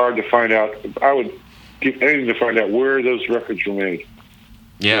tried really hard to find out. I would give anything to find out where those records were made.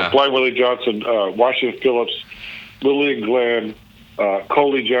 Yeah. You know, Blind Willie Johnson, Washington Phillips, Lillian Glenn.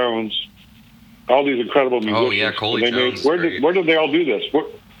 Coley Jones, all these incredible musicians. Oh yeah, Coley Jones. Where did they all do this?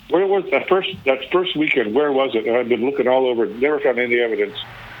 Where was that first weekend? Where was it? And I've been looking all over, never found any evidence.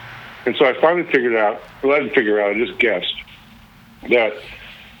 And so I finally figured out. Well, I didn't figure out. I just guessed that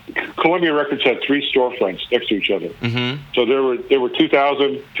Columbia Records had three storefronts next to each other. Mm-hmm. So there were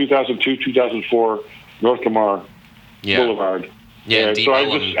 2000, 2002, 2004 North Lamar Boulevard. Yeah. And so I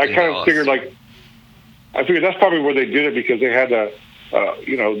kind of figured that's probably where they did it, because they had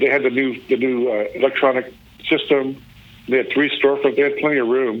they had the new electronic system. They had three storefronts. They had plenty of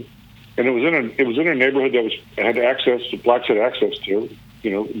room, and it was in a neighborhood that blacks had access to.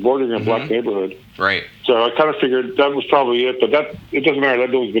 You know, bordering a black neighborhood. Right. So I kind of figured that was probably it, but it doesn't matter.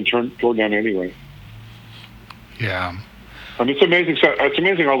 That building's been torn down anyway. Yeah. I mean, it's amazing. It's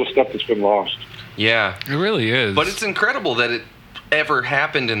amazing all the stuff that's been lost. Yeah, it really is. But it's incredible that it ever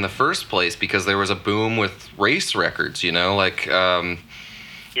happened in the first place, because there was a boom with race records, you know, like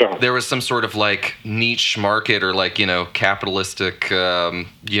there was some sort of like niche market, or like, you know, capitalistic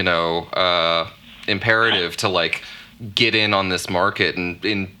imperative to like get in on this market, and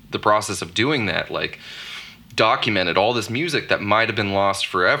in the process of doing that, like, documented all this music that might have been lost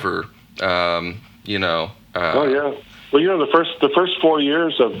forever. You know. Oh yeah. Well, you know, the first 4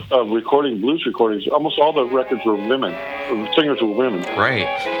 years of recording blues recordings, almost all the records were women. Singers were women. Right.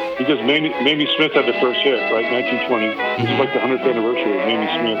 Because Mamie Smith had the first hit, right, 1920. This is like the 100th anniversary of Mamie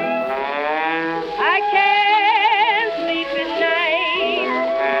Smith. I can't sleep at night.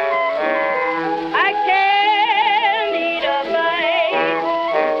 I can't eat a bite.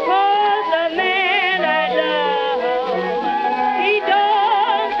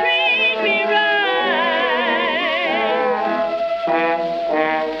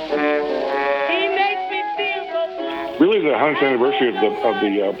 the 100th anniversary of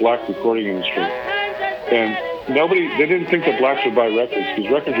the black recording industry, and they didn't think that blacks would buy records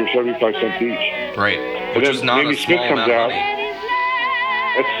because records were 75 cents each. Right. And Which then is not Mamie a small Smith comes amount out. of money.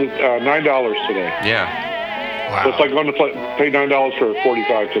 It's $9 today. Yeah. Wow. So it's like going to pay $9 for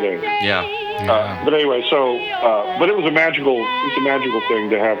 45 today. Yeah. But anyway, so but it was a magical thing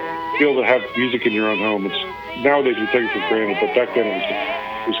to be able to have music in your own home. It's nowadays we take it for granted, but back then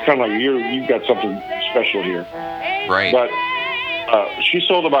it was kind of like you've got something special here. Right. But she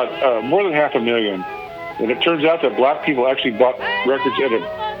sold about more than 500,000, and it turns out that black people actually bought records at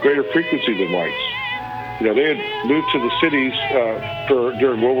a greater frequency than whites. You know, they had moved to the cities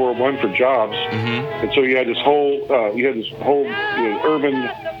during World War I for jobs, and so you had this whole urban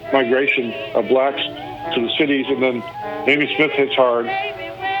migration of blacks to the cities, and then Mamie Smith hits hard,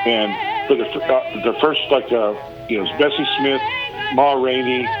 and for the first Bessie Smith, Ma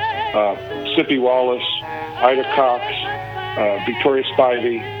Rainey, Sippy Wallace, Ida Cox, Victoria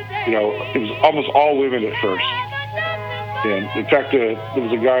Spivey, it was almost all women at first. And in fact, there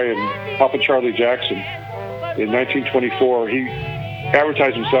was a guy in Papa Charlie Jackson. In 1924, he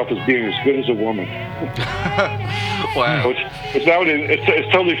advertised himself as being as good as a woman. Wow. Which nowadays it's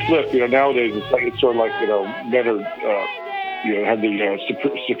totally flipped. Nowadays it's sort of like men are have the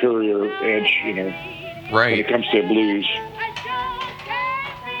superior edge. Right. When it comes to blues.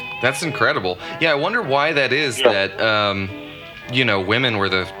 That's incredible. Yeah, I wonder why that is. Yeah. That women were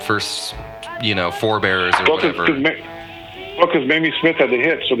the first forebearers or whatever. Because Mamie Smith had the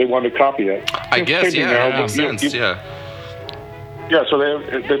hit, so they wanted to copy it. I guess, yeah, makes sense, yeah. Yeah, so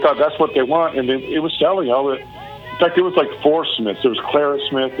they thought that's what they want, and it was selling all the. In fact, it was like 4 Smiths. There was Clara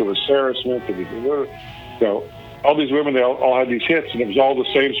Smith, there was Sarah Smith, all these women. They all had these hits, and it was all the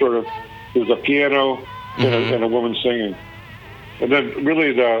same sort of. It was a piano and a woman singing, and then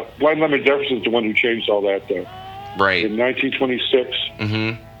really the Blind Lemon Jefferson is the one who changed all that. Though. Right. In 1926,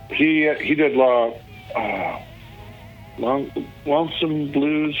 he did Lonesome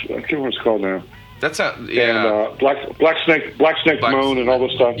Blues. I can't remember what it's called now. That's not, yeah. And Black Snake Moan and all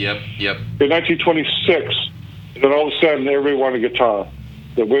this stuff. Yep. In 1926, then all of a sudden everybody wanted guitar.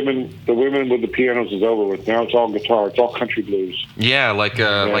 The women with the pianos is over with. Now it's all guitar. It's all country blues. Yeah, like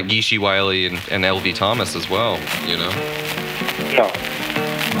Geeshie Wiley and L.V. Thomas as well. Yeah.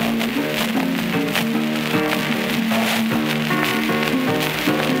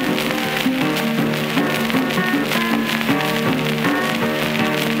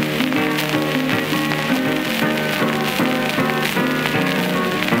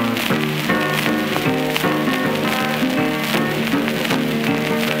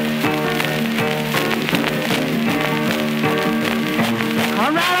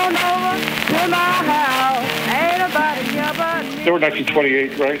 They were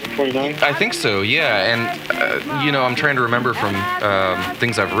 1928, right? 29? I think so, yeah. And, I'm trying to remember from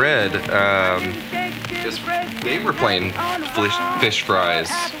things I've read. They were playing fish fries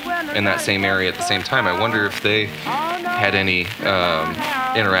in that same area at the same time. I wonder if they had any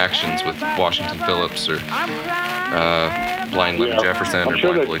interactions with Washington Phillips or Blind Lemon Jefferson or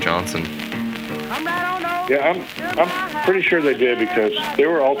Blind Willie Johnson. Yeah, I'm pretty sure they did because they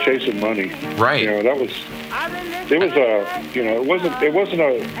were all chasing money. Right. It was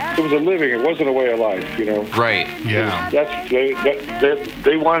a living. It wasn't a way of life. Right. Yeah. They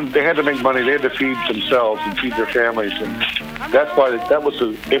had to make money. They had to feed themselves and feed their families, and that's why that was the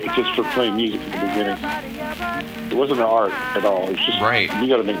impetus for playing music at the beginning. It wasn't an art at all. It was just you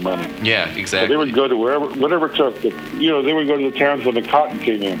got to make money. Yeah, exactly. So they would go to whatever it took. They would go to the towns when the cotton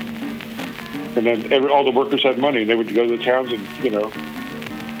came in, and then all the workers had money. And they would go to the towns and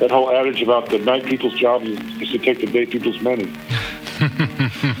that whole adage about the night people's job is to take the day people's money.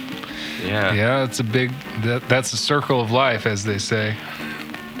 Yeah, it's that's a circle of life, as they say.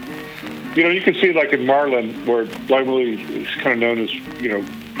 You can see it like in Marlin, where Blind Willie is kind of known as,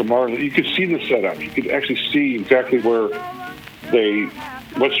 for Marlin. You could see the setup. You could actually see exactly where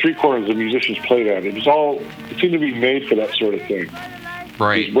what street corners the musicians played at. It seemed to be made for that sort of thing.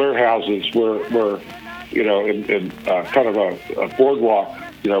 Right. These warehouses were in kind of a boardwalk,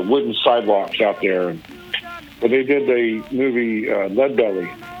 wooden sidewalks out there. And when they did the movie Leadbelly,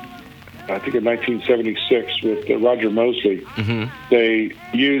 I think in 1976 with Roger Mosley, they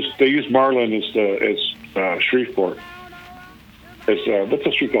used Marlin as Shreveport. What's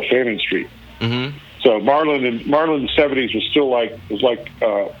a street called? Fannin Street. So Marlin in the 70s was like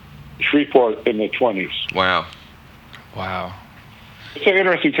Shreveport in the 20s. Wow. It's an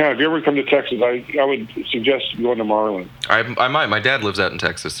interesting time. If you ever come to Texas, I would suggest going to Marlin. I might. My dad lives out in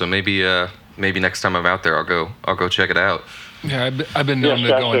Texas, so maybe next time I'm out there, I'll go check it out. Yeah, I've been known to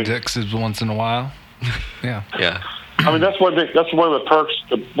go in Texas once in a while. Yeah. Yeah. I mean, that's one thing. That's one of the perks.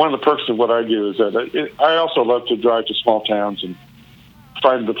 One of the perks of what I do is that I also love to drive to small towns and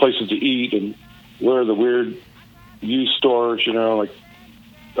find the places to eat and where the weird used stores. You know, like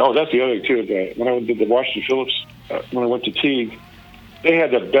that's the other thing too. When I did the Washington Phillips, when I went to Teague, they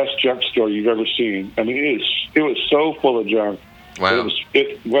had the best junk store you've ever seen. I mean, it was so full of junk. Wow.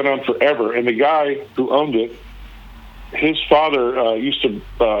 It went on forever, and the guy who owned it, his father used to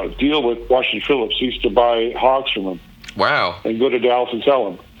deal with Washington Phillips. He used to buy hogs from him. Wow. And go to Dallas and sell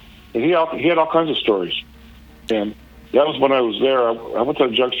them. And he had all kinds of stories. And that was when I was there. I went to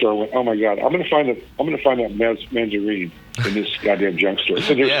the junk store and went, oh my God, I'm going to find that manzarine in this goddamn junk store. It's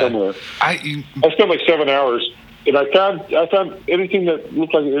in here somewhere. I spent like 7 hours, and I found anything that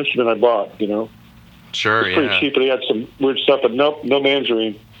looked like an instrument I bought. You know. Sure. It was pretty cheap, but he had some weird stuff. But nope, no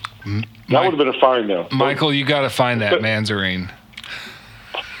manzarine. That would have been a fine though. Michael, you got to find that manzarine.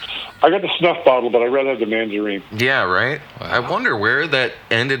 I got the snuff bottle, but I'd rather have the manzarine. Yeah, right? Wow. I wonder where that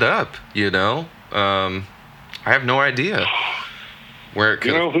ended up, you know? I have no idea where it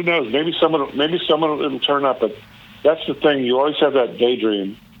could... You know, who knows? Maybe someone it'll turn up, but that's the thing. You always have that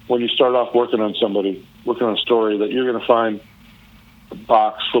daydream when you start off working on a story, that you're going to find a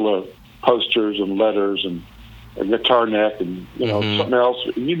box full of posters and letters and a guitar neck and, you know, something else.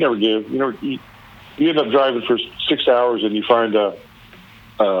 You never give. You know, you end up driving for 6 hours and you find an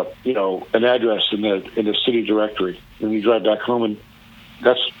address in the city directory, and you drive back home, and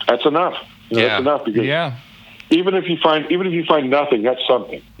that's enough. You know, that's enough, because even if you find nothing, that's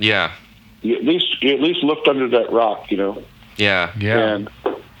something. Yeah. You at least looked under that rock, you know. Yeah. And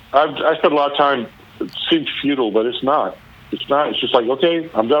I spent a lot of time. It seems futile, but it's not. It's not. It's just like, okay,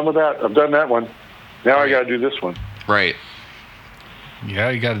 I'm done with that. I've done that one. Now I got to do this one. Right. Yeah,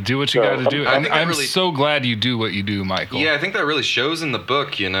 you got to do what you got to do. I'm so glad you do what you do, Michael. Yeah, I think that really shows in the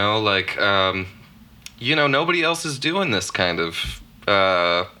book, you know, like, you know, nobody else is doing this kind of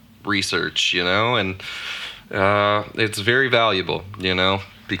research, you know, and it's very valuable, you know,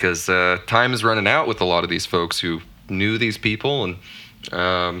 because time is running out with a lot of these folks who knew these people,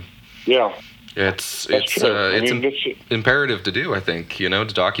 and it's imperative to do, I think, you know,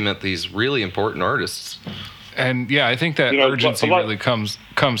 to document these really important artists. And I think that urgency really comes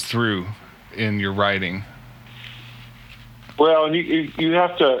through in your writing. Well, and you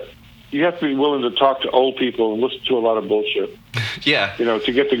have to be willing to talk to old people and listen to a lot of bullshit. Yeah. You know,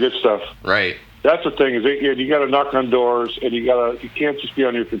 to get the good stuff. Right. That's the thing, is you got to knock on doors, and you can't just be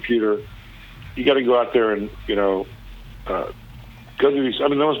on your computer. You got to go out there and, you know, go to these. I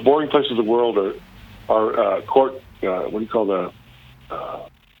mean, the most boring places in the world are court. What do you call the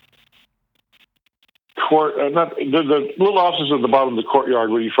court? Not the little offices at the bottom of the courtyard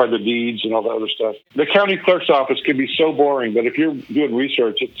where you find the deeds and all that other stuff. The county clerk's office can be so boring, but if you're doing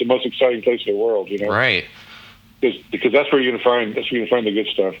research, it's the most exciting place in the world. You know, right? Because that's where you're gonna find the good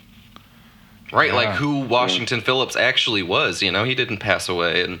stuff. Right, like who Washington Phillips actually was. You know, he didn't pass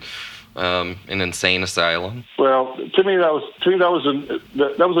away in an insane asylum. Well, to me that was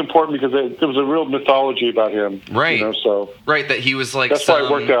important, because there was a real mythology about him. Right. You know, so that he was like that's why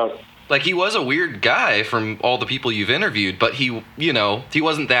it worked out. Like, he was a weird guy from all the people you've interviewed, but he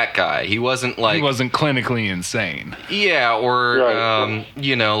wasn't that guy. He wasn't like... He wasn't clinically insane. Yeah, or, right.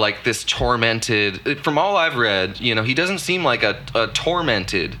 You know, like this tormented... From all I've read, you know, he doesn't seem like a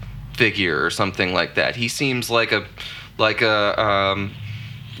tormented figure or something like that. He seems like a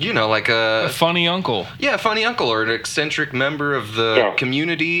funny uncle. Yeah, a funny uncle, or an eccentric member of the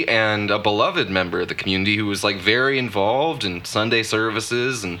community, and a beloved member of the community who was like very involved in Sunday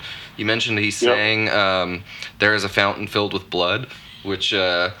services. And you mentioned he sang "There Is a Fountain Filled with Blood," which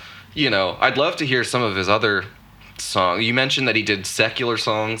you know, I'd love to hear some of his other songs. You mentioned that he did secular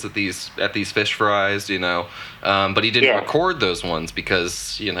songs at these fish fries, you know, but he didn't record those ones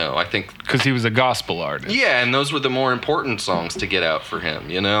because, you know, I think because he was a gospel artist. Yeah, and those were the more important songs to get out for him,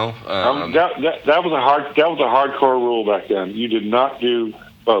 you know. That was a hardcore rule back then. You did not do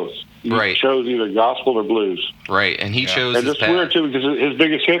both. You chose either gospel or blues. Right, and he chose. And it's weird too, because his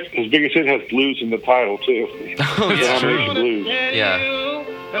biggest hit has blues in the title too. Oh, yeah, true. Blues. Yeah.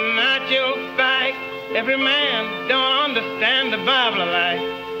 Every man don't understand the Bible alike,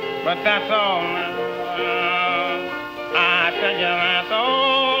 but that's all now. I tell you that's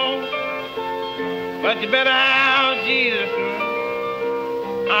all. But you better have Jesus.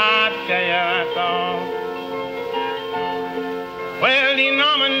 I tell you that's all. Well,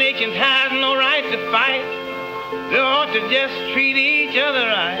 denominations has no right to fight. They ought to just treat each other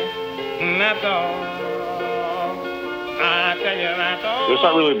right, and that's all. I tell you that's all. It's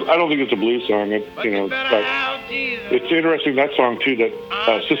not really. I don't think it's a blues song. You know, but It's interesting, that song, too, that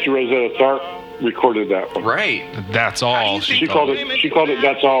Sister Rosetta Tharpe recorded that one. Right. That's all. She called it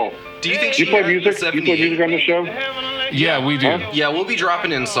That's All. Do you think You she play had music? the You play music on the show? Yeah, we do. Huh? Yeah, we'll be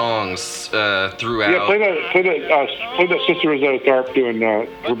dropping in songs throughout. Yeah, play that Sister Rosetta Tharpe doing her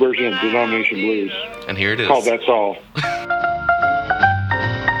version of Denomination Blues. And here it is. Called That's All. It's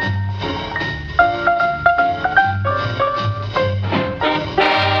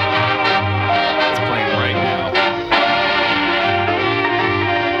playing right now.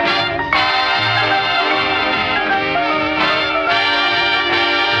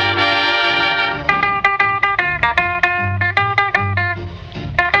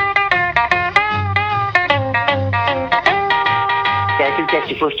 I think that's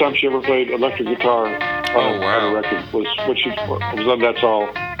the first time she ever played electric guitar on a record, was when she was on That's All.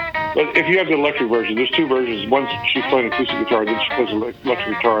 But if you have the electric version, there's two versions. One, she's playing acoustic guitar, then she plays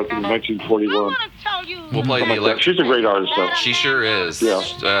electric guitar, I think, in 1941. We'll play the electric. She's a great artist, though. She sure is.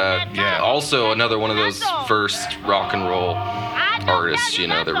 Yeah. Also, another one of those first rock and roll artists,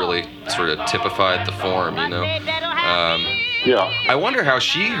 that really sort of typified the form, Yeah. I wonder how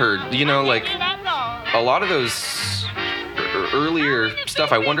she heard, like a lot of those earlier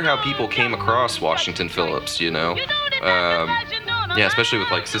stuff. I wonder how people came across Washington Phillips, Yeah, especially with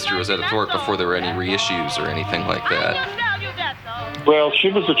like Sister Rosetta Tharpe before there were any reissues or anything like that. Well,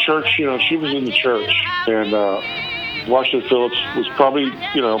 she was the church, she was in the church, and Washington Phillips was probably,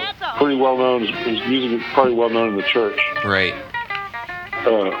 pretty well known. His music was probably well known in the church. Right. I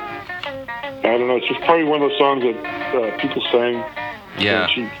don't know. It's just probably one of those songs that people sang. Yeah.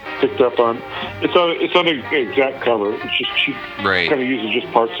 And she picked up on. It's not an exact cover. It's just she kind of uses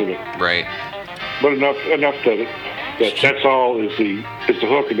just parts of it. Right. But enough that That's All is the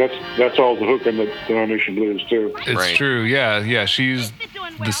hook, and that's all the hook in the Denomination Blues too. It's true. Yeah. She's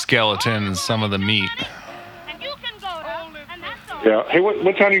the skeleton and some of the meat. Yeah. Hey,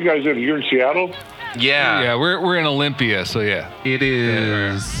 what town are you guys in? You're in Seattle? Yeah. We're in Olympia, so yeah. It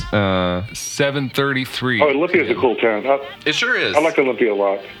is 7:33. Oh, Olympia's a cool town. It sure is. I like Olympia a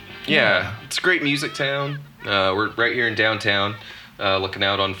lot. Yeah, it's a great music town. We're right here in downtown, looking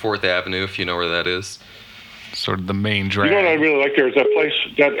out on 4th Avenue, if you know where that is. Sort of the main drag. You know what I really like there is that place,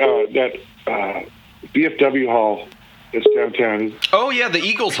 that VFW hall that's downtown. Oh, yeah, the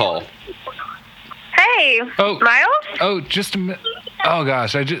Eagles Hall. Hey, Miles? Oh, just a minute. Oh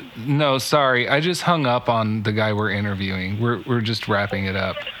gosh, I just hung up on the guy we're interviewing. We're just wrapping it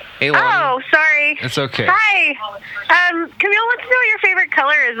up. Hey, Lonnie. Oh, sorry. It's okay. Hi. Camille wants to know what your favorite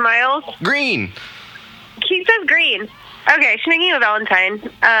color is, Miles. Green. He says green. Okay, she's making you a Valentine. All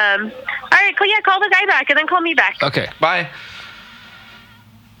right, call the guy back and then call me back. Okay. Bye.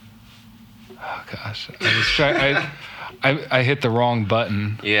 Oh gosh, I was trying. I hit the wrong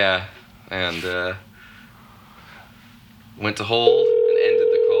button. Yeah, and went to hold and ended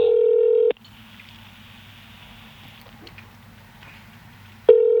the call.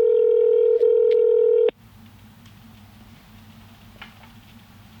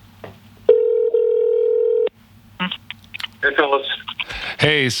 Hey, fellas.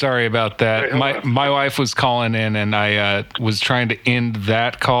 Hey, sorry about that. Hey, my wife was calling in, and I was trying to end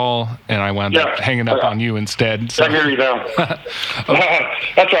that call, and I wound up hanging up on you instead. So. I hear you now.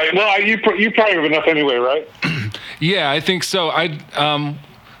 That's right. Well, you probably have enough anyway, right? Yeah, I think so.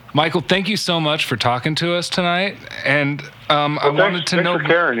 Michael, thank you so much for talking to us tonight, and I wanted to know. Thanks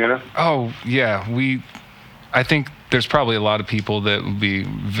for caring, Oh yeah, I think there's probably a lot of people that would be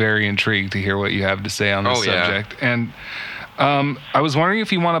very intrigued to hear what you have to say on this subject, and. I was wondering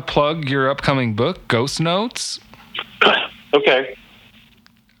if you want to plug your upcoming book, Ghost Notes. Okay.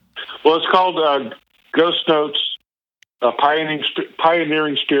 Well, it's called Ghost Notes,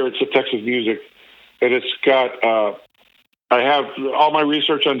 Pioneering Spirits of Texas Music. And it's got, I have all my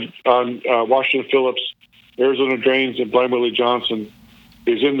research on Washington Phillips, Arizona Drains, and Blind Willie Johnson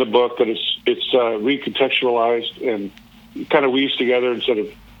is in the book, but it's recontextualized and kind of weaves together instead of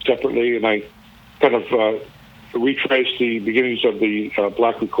separately. And I kind of retrace the beginnings of the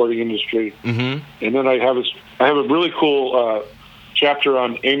black recording industry, and then I have a really cool chapter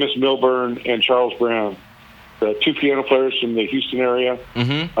on Amos Milburn and Charles Brown, the two piano players from the Houston area.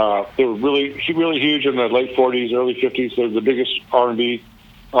 They were really huge in the late '40s, early '50s. They're the biggest R&B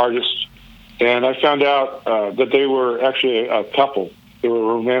artists, and I found out that they were actually a couple. They were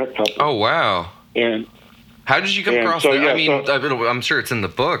a romantic couple. Oh wow! And how did you come across that? I mean, I'm sure it's in the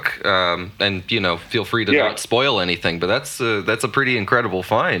book, and feel free to not spoil anything. But that's a pretty incredible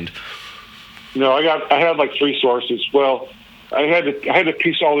find. No, I had like 3 sources. Well, I had to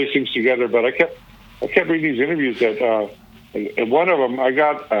piece all these things together, but I kept reading these interviews that, and one of them I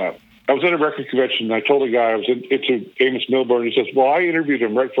got I was at a record convention, and I told a guy I was into Amos Milburn. He says, well, I interviewed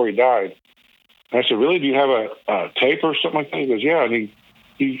him right before he died. And I said, really? Do you have a tape or something like that? He goes, yeah. And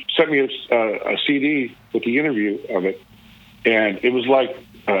he sent me a CD with the interview of it. And it was like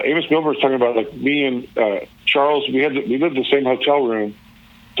Amos Milburn was talking about, like, me and Charles, we lived in the same hotel room.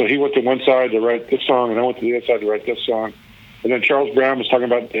 So he went to one side to write this song, and I went to the other side to write this song. And then Charles Brown was talking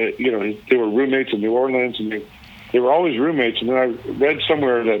about, they were roommates in New Orleans, and they were always roommates. And then I read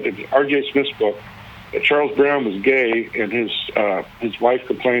somewhere that in R.J. Smith's book that Charles Brown was gay, and his wife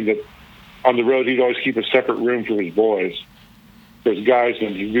complained that on the road he'd always keep a separate room for his boys, for his guys,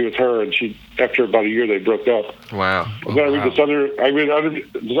 and he'd be with her. And after about a year, they broke up. Wow. And then I read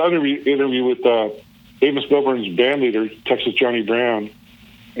this other interview with Amos Milburn's band leader, Texas Johnny Brown,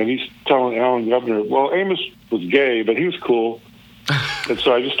 and he's telling Alan Governor, well, Amos was gay, but he was cool. And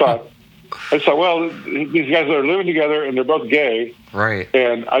so I just thought, well, these guys are living together, and they're both gay. Right.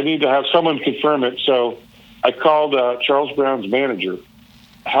 And I need to have someone confirm it. So I called Charles Brown's manager,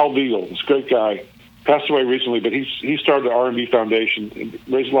 Hal Beagle, this great guy, passed away recently, but he started the R&B Foundation and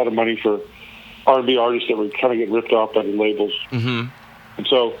raised a lot of money for R&B artists that were kind of getting ripped off by the labels. Mm-hmm. And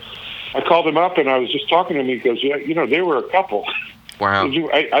so I called him up, and I was just talking to him. He goes, yeah, they were a couple. Wow.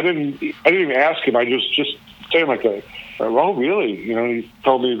 I didn't even ask him. I just saying like that. Oh, really? He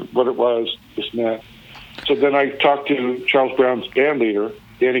told me what it was, this and that. So then I talked to Charles Brown's band leader,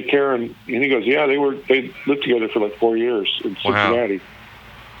 Danny Caron, and he goes, yeah, they lived together for like 4 years in Cincinnati. Wow.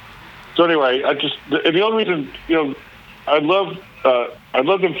 So anyway, and the only reason, I love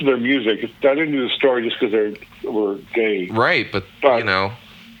them for their music. I didn't do the story just because they were gay. Right, but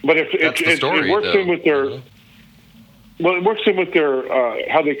But if it works in with their, well, it works in with their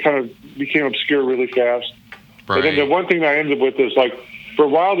how they kind of became obscure really fast. Right. And then the one thing I ended with is, like, for a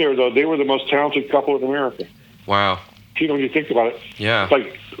while there, though, they were the most talented couple in America. Wow. When you think about it. Yeah. It's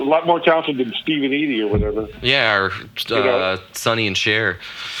like a lot more talented than Steve and Edie or whatever. Yeah, or Sonny and Cher.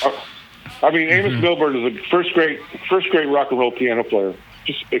 Amos Milburn is the first great rock and roll piano player,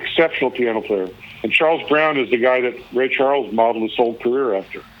 just exceptional piano player. And Charles Brown is the guy that Ray Charles modeled his whole career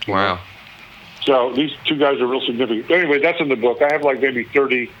after. Wow. So these two guys are real significant. Anyway, that's in the book. I have like maybe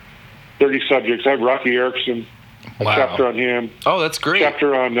 30 subjects. I have Rocky Erickson, a chapter on him. Oh, that's great.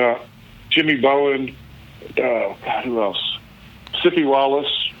 Chapter on Jimmy Bowen. Who else? Sippy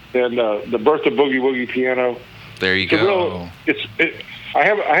Wallace, and the birth of Boogie Woogie piano. There you go. I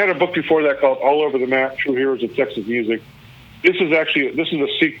had a book before that called All Over the Map: True Heroes of Texas Music. This is a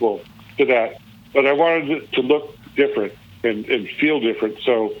sequel to that, but I wanted it to look different and feel different.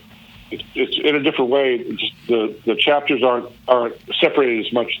 So it's in a different way. Just the chapters aren't separated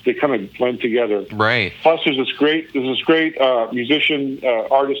as much. They kind of blend together. Right. Plus, there's this great musician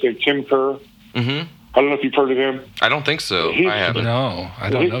artist named Tim Kerr. Mm-hmm. I don't know if you've heard of him. I don't think so. I haven't. No, I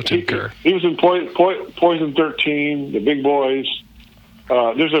don't know Tim Kerr. He was in Poison 13, The Big Boys.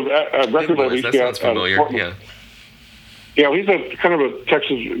 There's a record label he's got. That sounds familiar. Yeah, he's a kind of a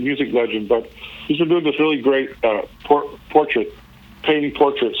Texas music legend, but he's been doing this really great painting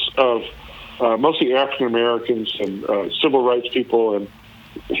portraits of mostly African Americans and civil rights people, and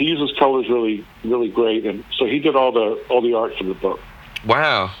he uses colors really, really great. And so he did all the art for the book.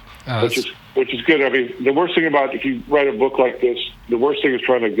 Wow. Which is good. I mean, the worst thing about if you write a book like this, the worst thing is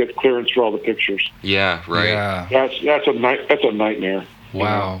trying to get clearance for all the pictures. Yeah, right. Yeah. That's a nightmare.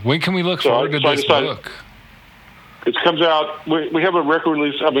 Wow. When can we look forward to this book? It comes out. We have a book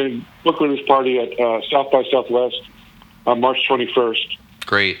release party at South by Southwest on March 21st.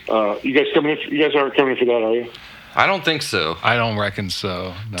 Great. You guys coming in? You guys aren't coming in for that, are you? I don't think so. I don't reckon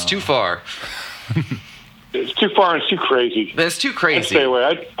so. No. It's too far. It's too far and it's too crazy. It's too crazy. I'd stay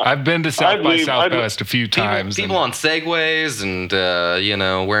away. I've been to South by Southwest a few times. People on Segways and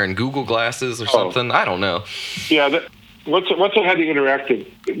wearing Google glasses or something. I don't know. Yeah. Once it had the interactive,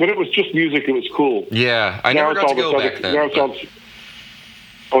 when it was just music, it was cool. Yeah, I never got to go back then. It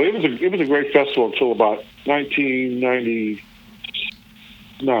was a great festival until about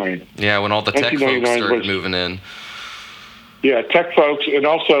 1999. Yeah, when all the tech folks started moving in. Yeah, tech folks, and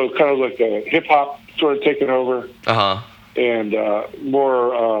also kind of like the hip hop sort of taking over. And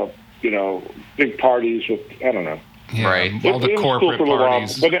more, big parties with, I don't know. Yeah, right. All the corporate cool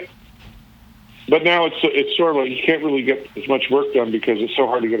parties. But now it's sort of like you can't really get as much work done because it's so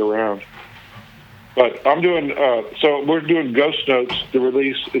hard to get around. But I'm doing so we're doing Ghost Notes. The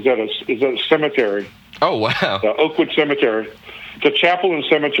release is at a cemetery. Oh wow! The Oakwood Cemetery. It's a chapel and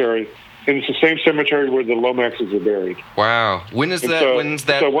cemetery, and it's the same cemetery where the Lomaxes are buried. Wow! When's that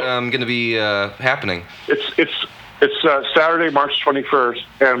going to be happening? It's Saturday, March 21st,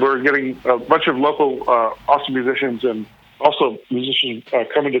 and we're getting a bunch of local awesome musicians and also musicians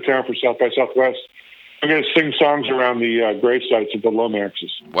coming to town for South by Southwest. I'm going to sing songs around the grave sites of the Lomaxes.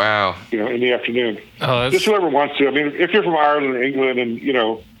 Wow. In the afternoon. Oh, Just whoever wants to. I mean, if you're from Ireland or England and,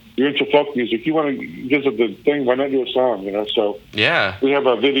 you're into folk music, you want to visit the thing, why not do a song, So Yeah. we have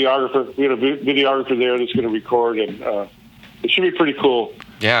a videographer. We had a videographer there that's going to record, and it should be pretty cool.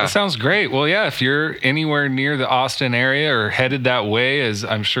 Yeah. That sounds great. Well, yeah, if you're anywhere near the Austin area or headed that way, as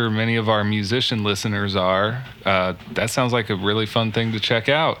I'm sure many of our musician listeners are, that sounds like a really fun thing to check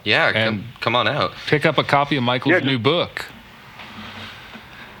out. Yeah, and come on out. pick up a copy of Michael's new book.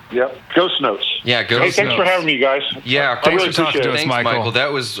 Yep. Ghost Notes. Yeah, Hey, thanks for having me, guys. Yeah, I thanks really for talking appreciate to it. us, Thanks, Michael. Michael.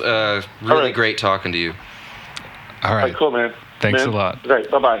 That was really right. great talking to you. All All right. right, cool, man. Thanks Man. a lot. Great.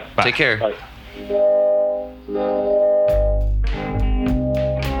 Bye-bye. Bye. Take care. Bye.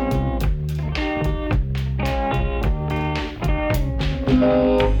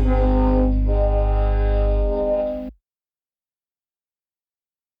 Thank you.